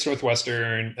 3 against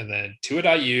Northwestern, and then 2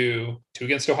 at IU, 2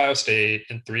 against Ohio State,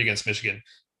 and 3 against Michigan.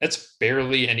 That's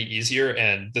barely any easier.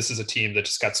 And this is a team that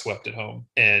just got swept at home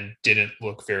and didn't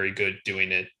look very good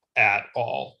doing it at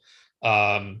all.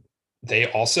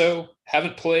 They also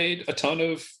haven't played a ton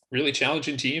of really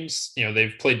challenging teams.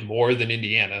 They've played more than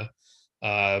Indiana,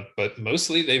 but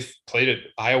mostly they've played at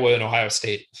Iowa and Ohio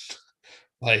State.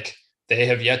 Like, they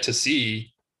have yet to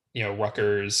see,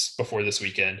 Rutgers before this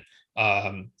weekend,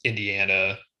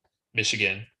 Indiana,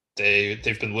 Michigan.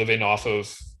 They've been living off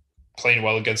of playing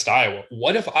well against Iowa.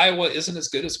 What if Iowa isn't as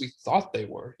good as we thought they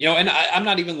were? And I'm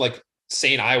not even like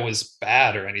saying Iowa's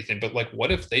bad or anything, but like, what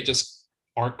if they just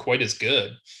aren't quite as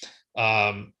good?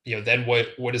 Then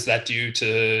what does that do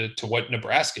to what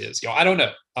Nebraska is? I don't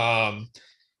know.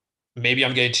 Maybe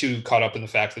I'm getting too caught up in the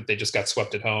fact that they just got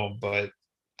swept at home, but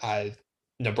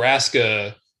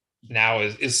Nebraska now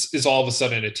is all of a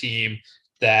sudden a team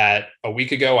that a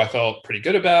week ago I felt pretty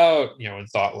good about, and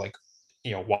thought like,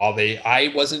 while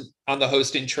I wasn't on the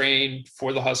hosting train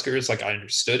for the Huskers, like I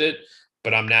understood it,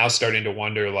 but I'm now starting to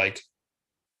wonder, like,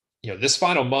 this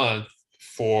final month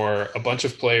for a bunch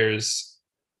of players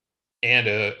and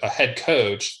a head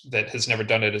coach that has never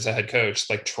done it as a head coach,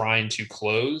 like trying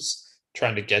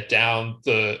to get down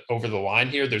over the line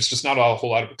here. There's just not a whole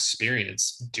lot of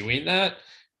experience doing that.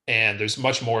 And there's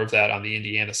much more of that on the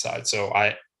Indiana side. So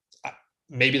I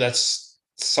maybe that's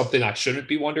something I shouldn't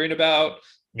be wondering about.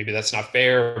 Maybe that's not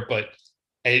fair, but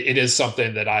it is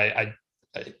something that I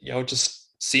just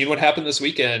seeing what happened this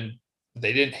weekend.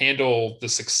 They didn't handle the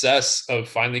success of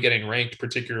finally getting ranked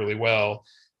particularly well,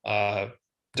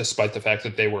 despite the fact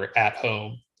that they were at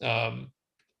home.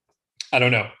 I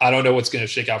don't know. I don't know what's going to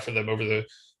shake out for them over the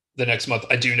next month.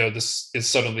 I do know this is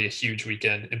suddenly a huge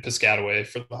weekend in Piscataway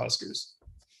for the Huskers.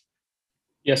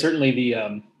 Yeah, certainly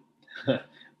the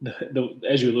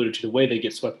as you alluded to, the way they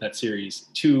get swept in that series,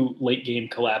 2 late game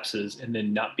collapses and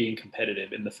then not being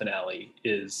competitive in the finale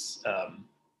is,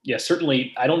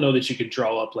 certainly. I don't know that you could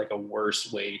draw up like a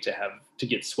worse way to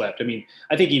get swept. I mean,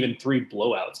 I think even 3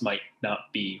 blowouts might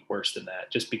not be worse than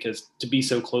that, just because to be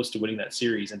so close to winning that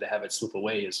series and to have it slip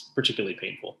away is particularly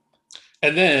painful.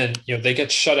 And then, they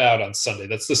get shut out on Sunday.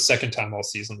 That's the second time all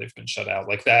season they've been shut out.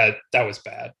 Like that was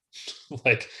bad.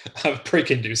 Like, I'm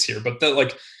breaking news here, but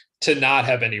to not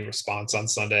have any response on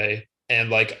Sunday. And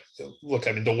like, look,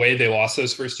 I mean, the way they lost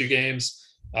those first 2 games,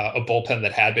 a bullpen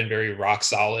that had been very rock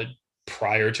solid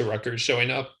prior to Rutgers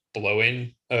showing up,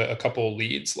 blowing a couple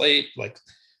leads late. Like,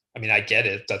 I mean, I get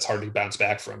it. That's hard to bounce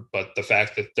back from, but the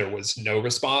fact that there was no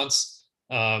response,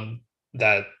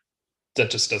 that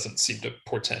just doesn't seem to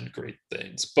portend great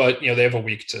things. But, they have a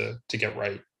week to get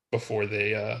right before they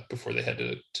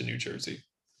head to New Jersey.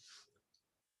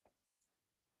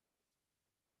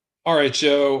 All right,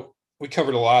 Joe, we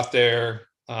covered a lot there.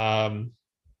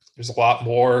 There's a lot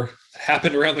more that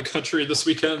happened around the country this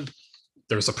weekend.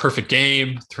 There was a perfect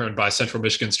game thrown by Central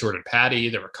Michigan's Jordan Patty.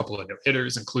 There were a couple of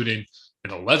no-hitters, including an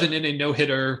 11-inning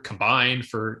no-hitter combined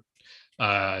for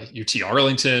UT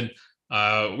Arlington.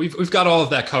 We've got all of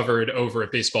that covered over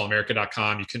at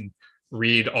baseballamerica.com. You can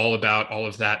read all about all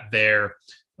of that there.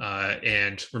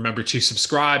 And remember to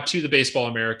subscribe to the Baseball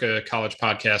America College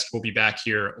Podcast. We'll be back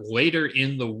here later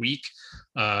in the week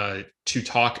to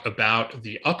talk about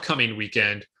the upcoming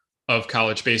weekend of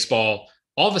college baseball.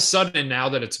 All of a sudden, now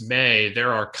that it's May,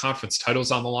 there are conference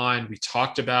titles on the line. We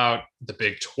talked about the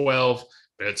Big 12,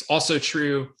 but it's also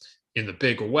true in the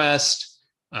Big West.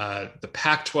 The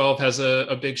Pac-12 has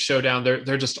a big showdown. There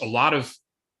are just a lot of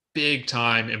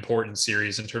big-time important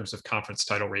series in terms of conference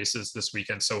title races this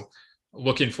weekend. So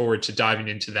looking forward to diving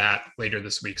into that later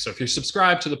this week. So if you're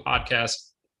subscribed to the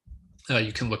podcast,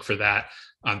 you can look for that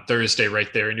on Thursday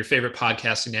right there in your favorite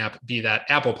podcasting app, be that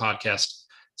Apple Podcast,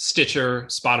 Stitcher,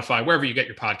 Spotify, wherever you get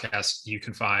your podcasts, you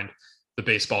can find the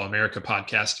Baseball America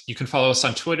Podcast. You can follow us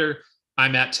on Twitter.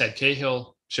 I'm at Ted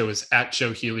Cahill. Joe is at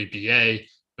Joe Healy BA.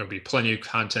 There'll be plenty of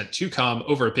content to come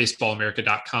over at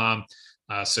baseballamerica.com.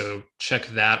 So check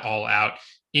that all out.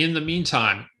 In the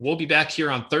meantime, we'll be back here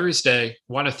on Thursday.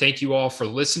 Want to thank you all for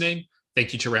listening.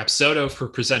 Thank you to Rapsodo for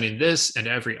presenting this and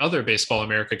every other Baseball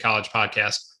America College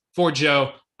podcast. For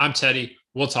Joe, I'm Teddy.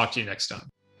 We'll talk to you next time.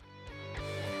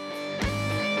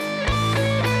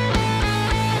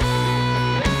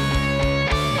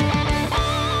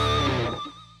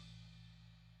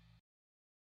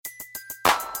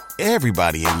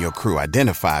 Everybody in your crew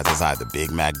identifies as either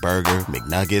Big Mac Burger,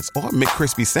 McNuggets, or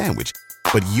McCrispy Sandwich.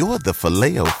 But you're the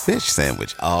Filet-O-Fish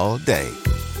Sandwich all day.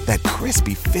 That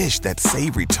crispy fish, that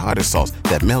savory tartar sauce,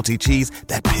 that melty cheese,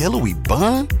 that pillowy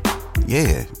bun.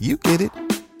 Yeah, you get it.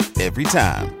 Every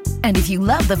time. And if you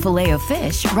love the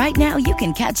Filet-O-Fish, right now you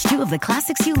can catch two of the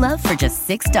classics you love for just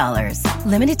 $6.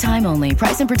 Limited time only.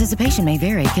 Price and participation may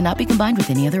vary. Cannot be combined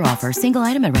with any other offer. Single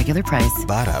item at regular price.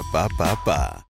 Ba-da-ba-ba-ba.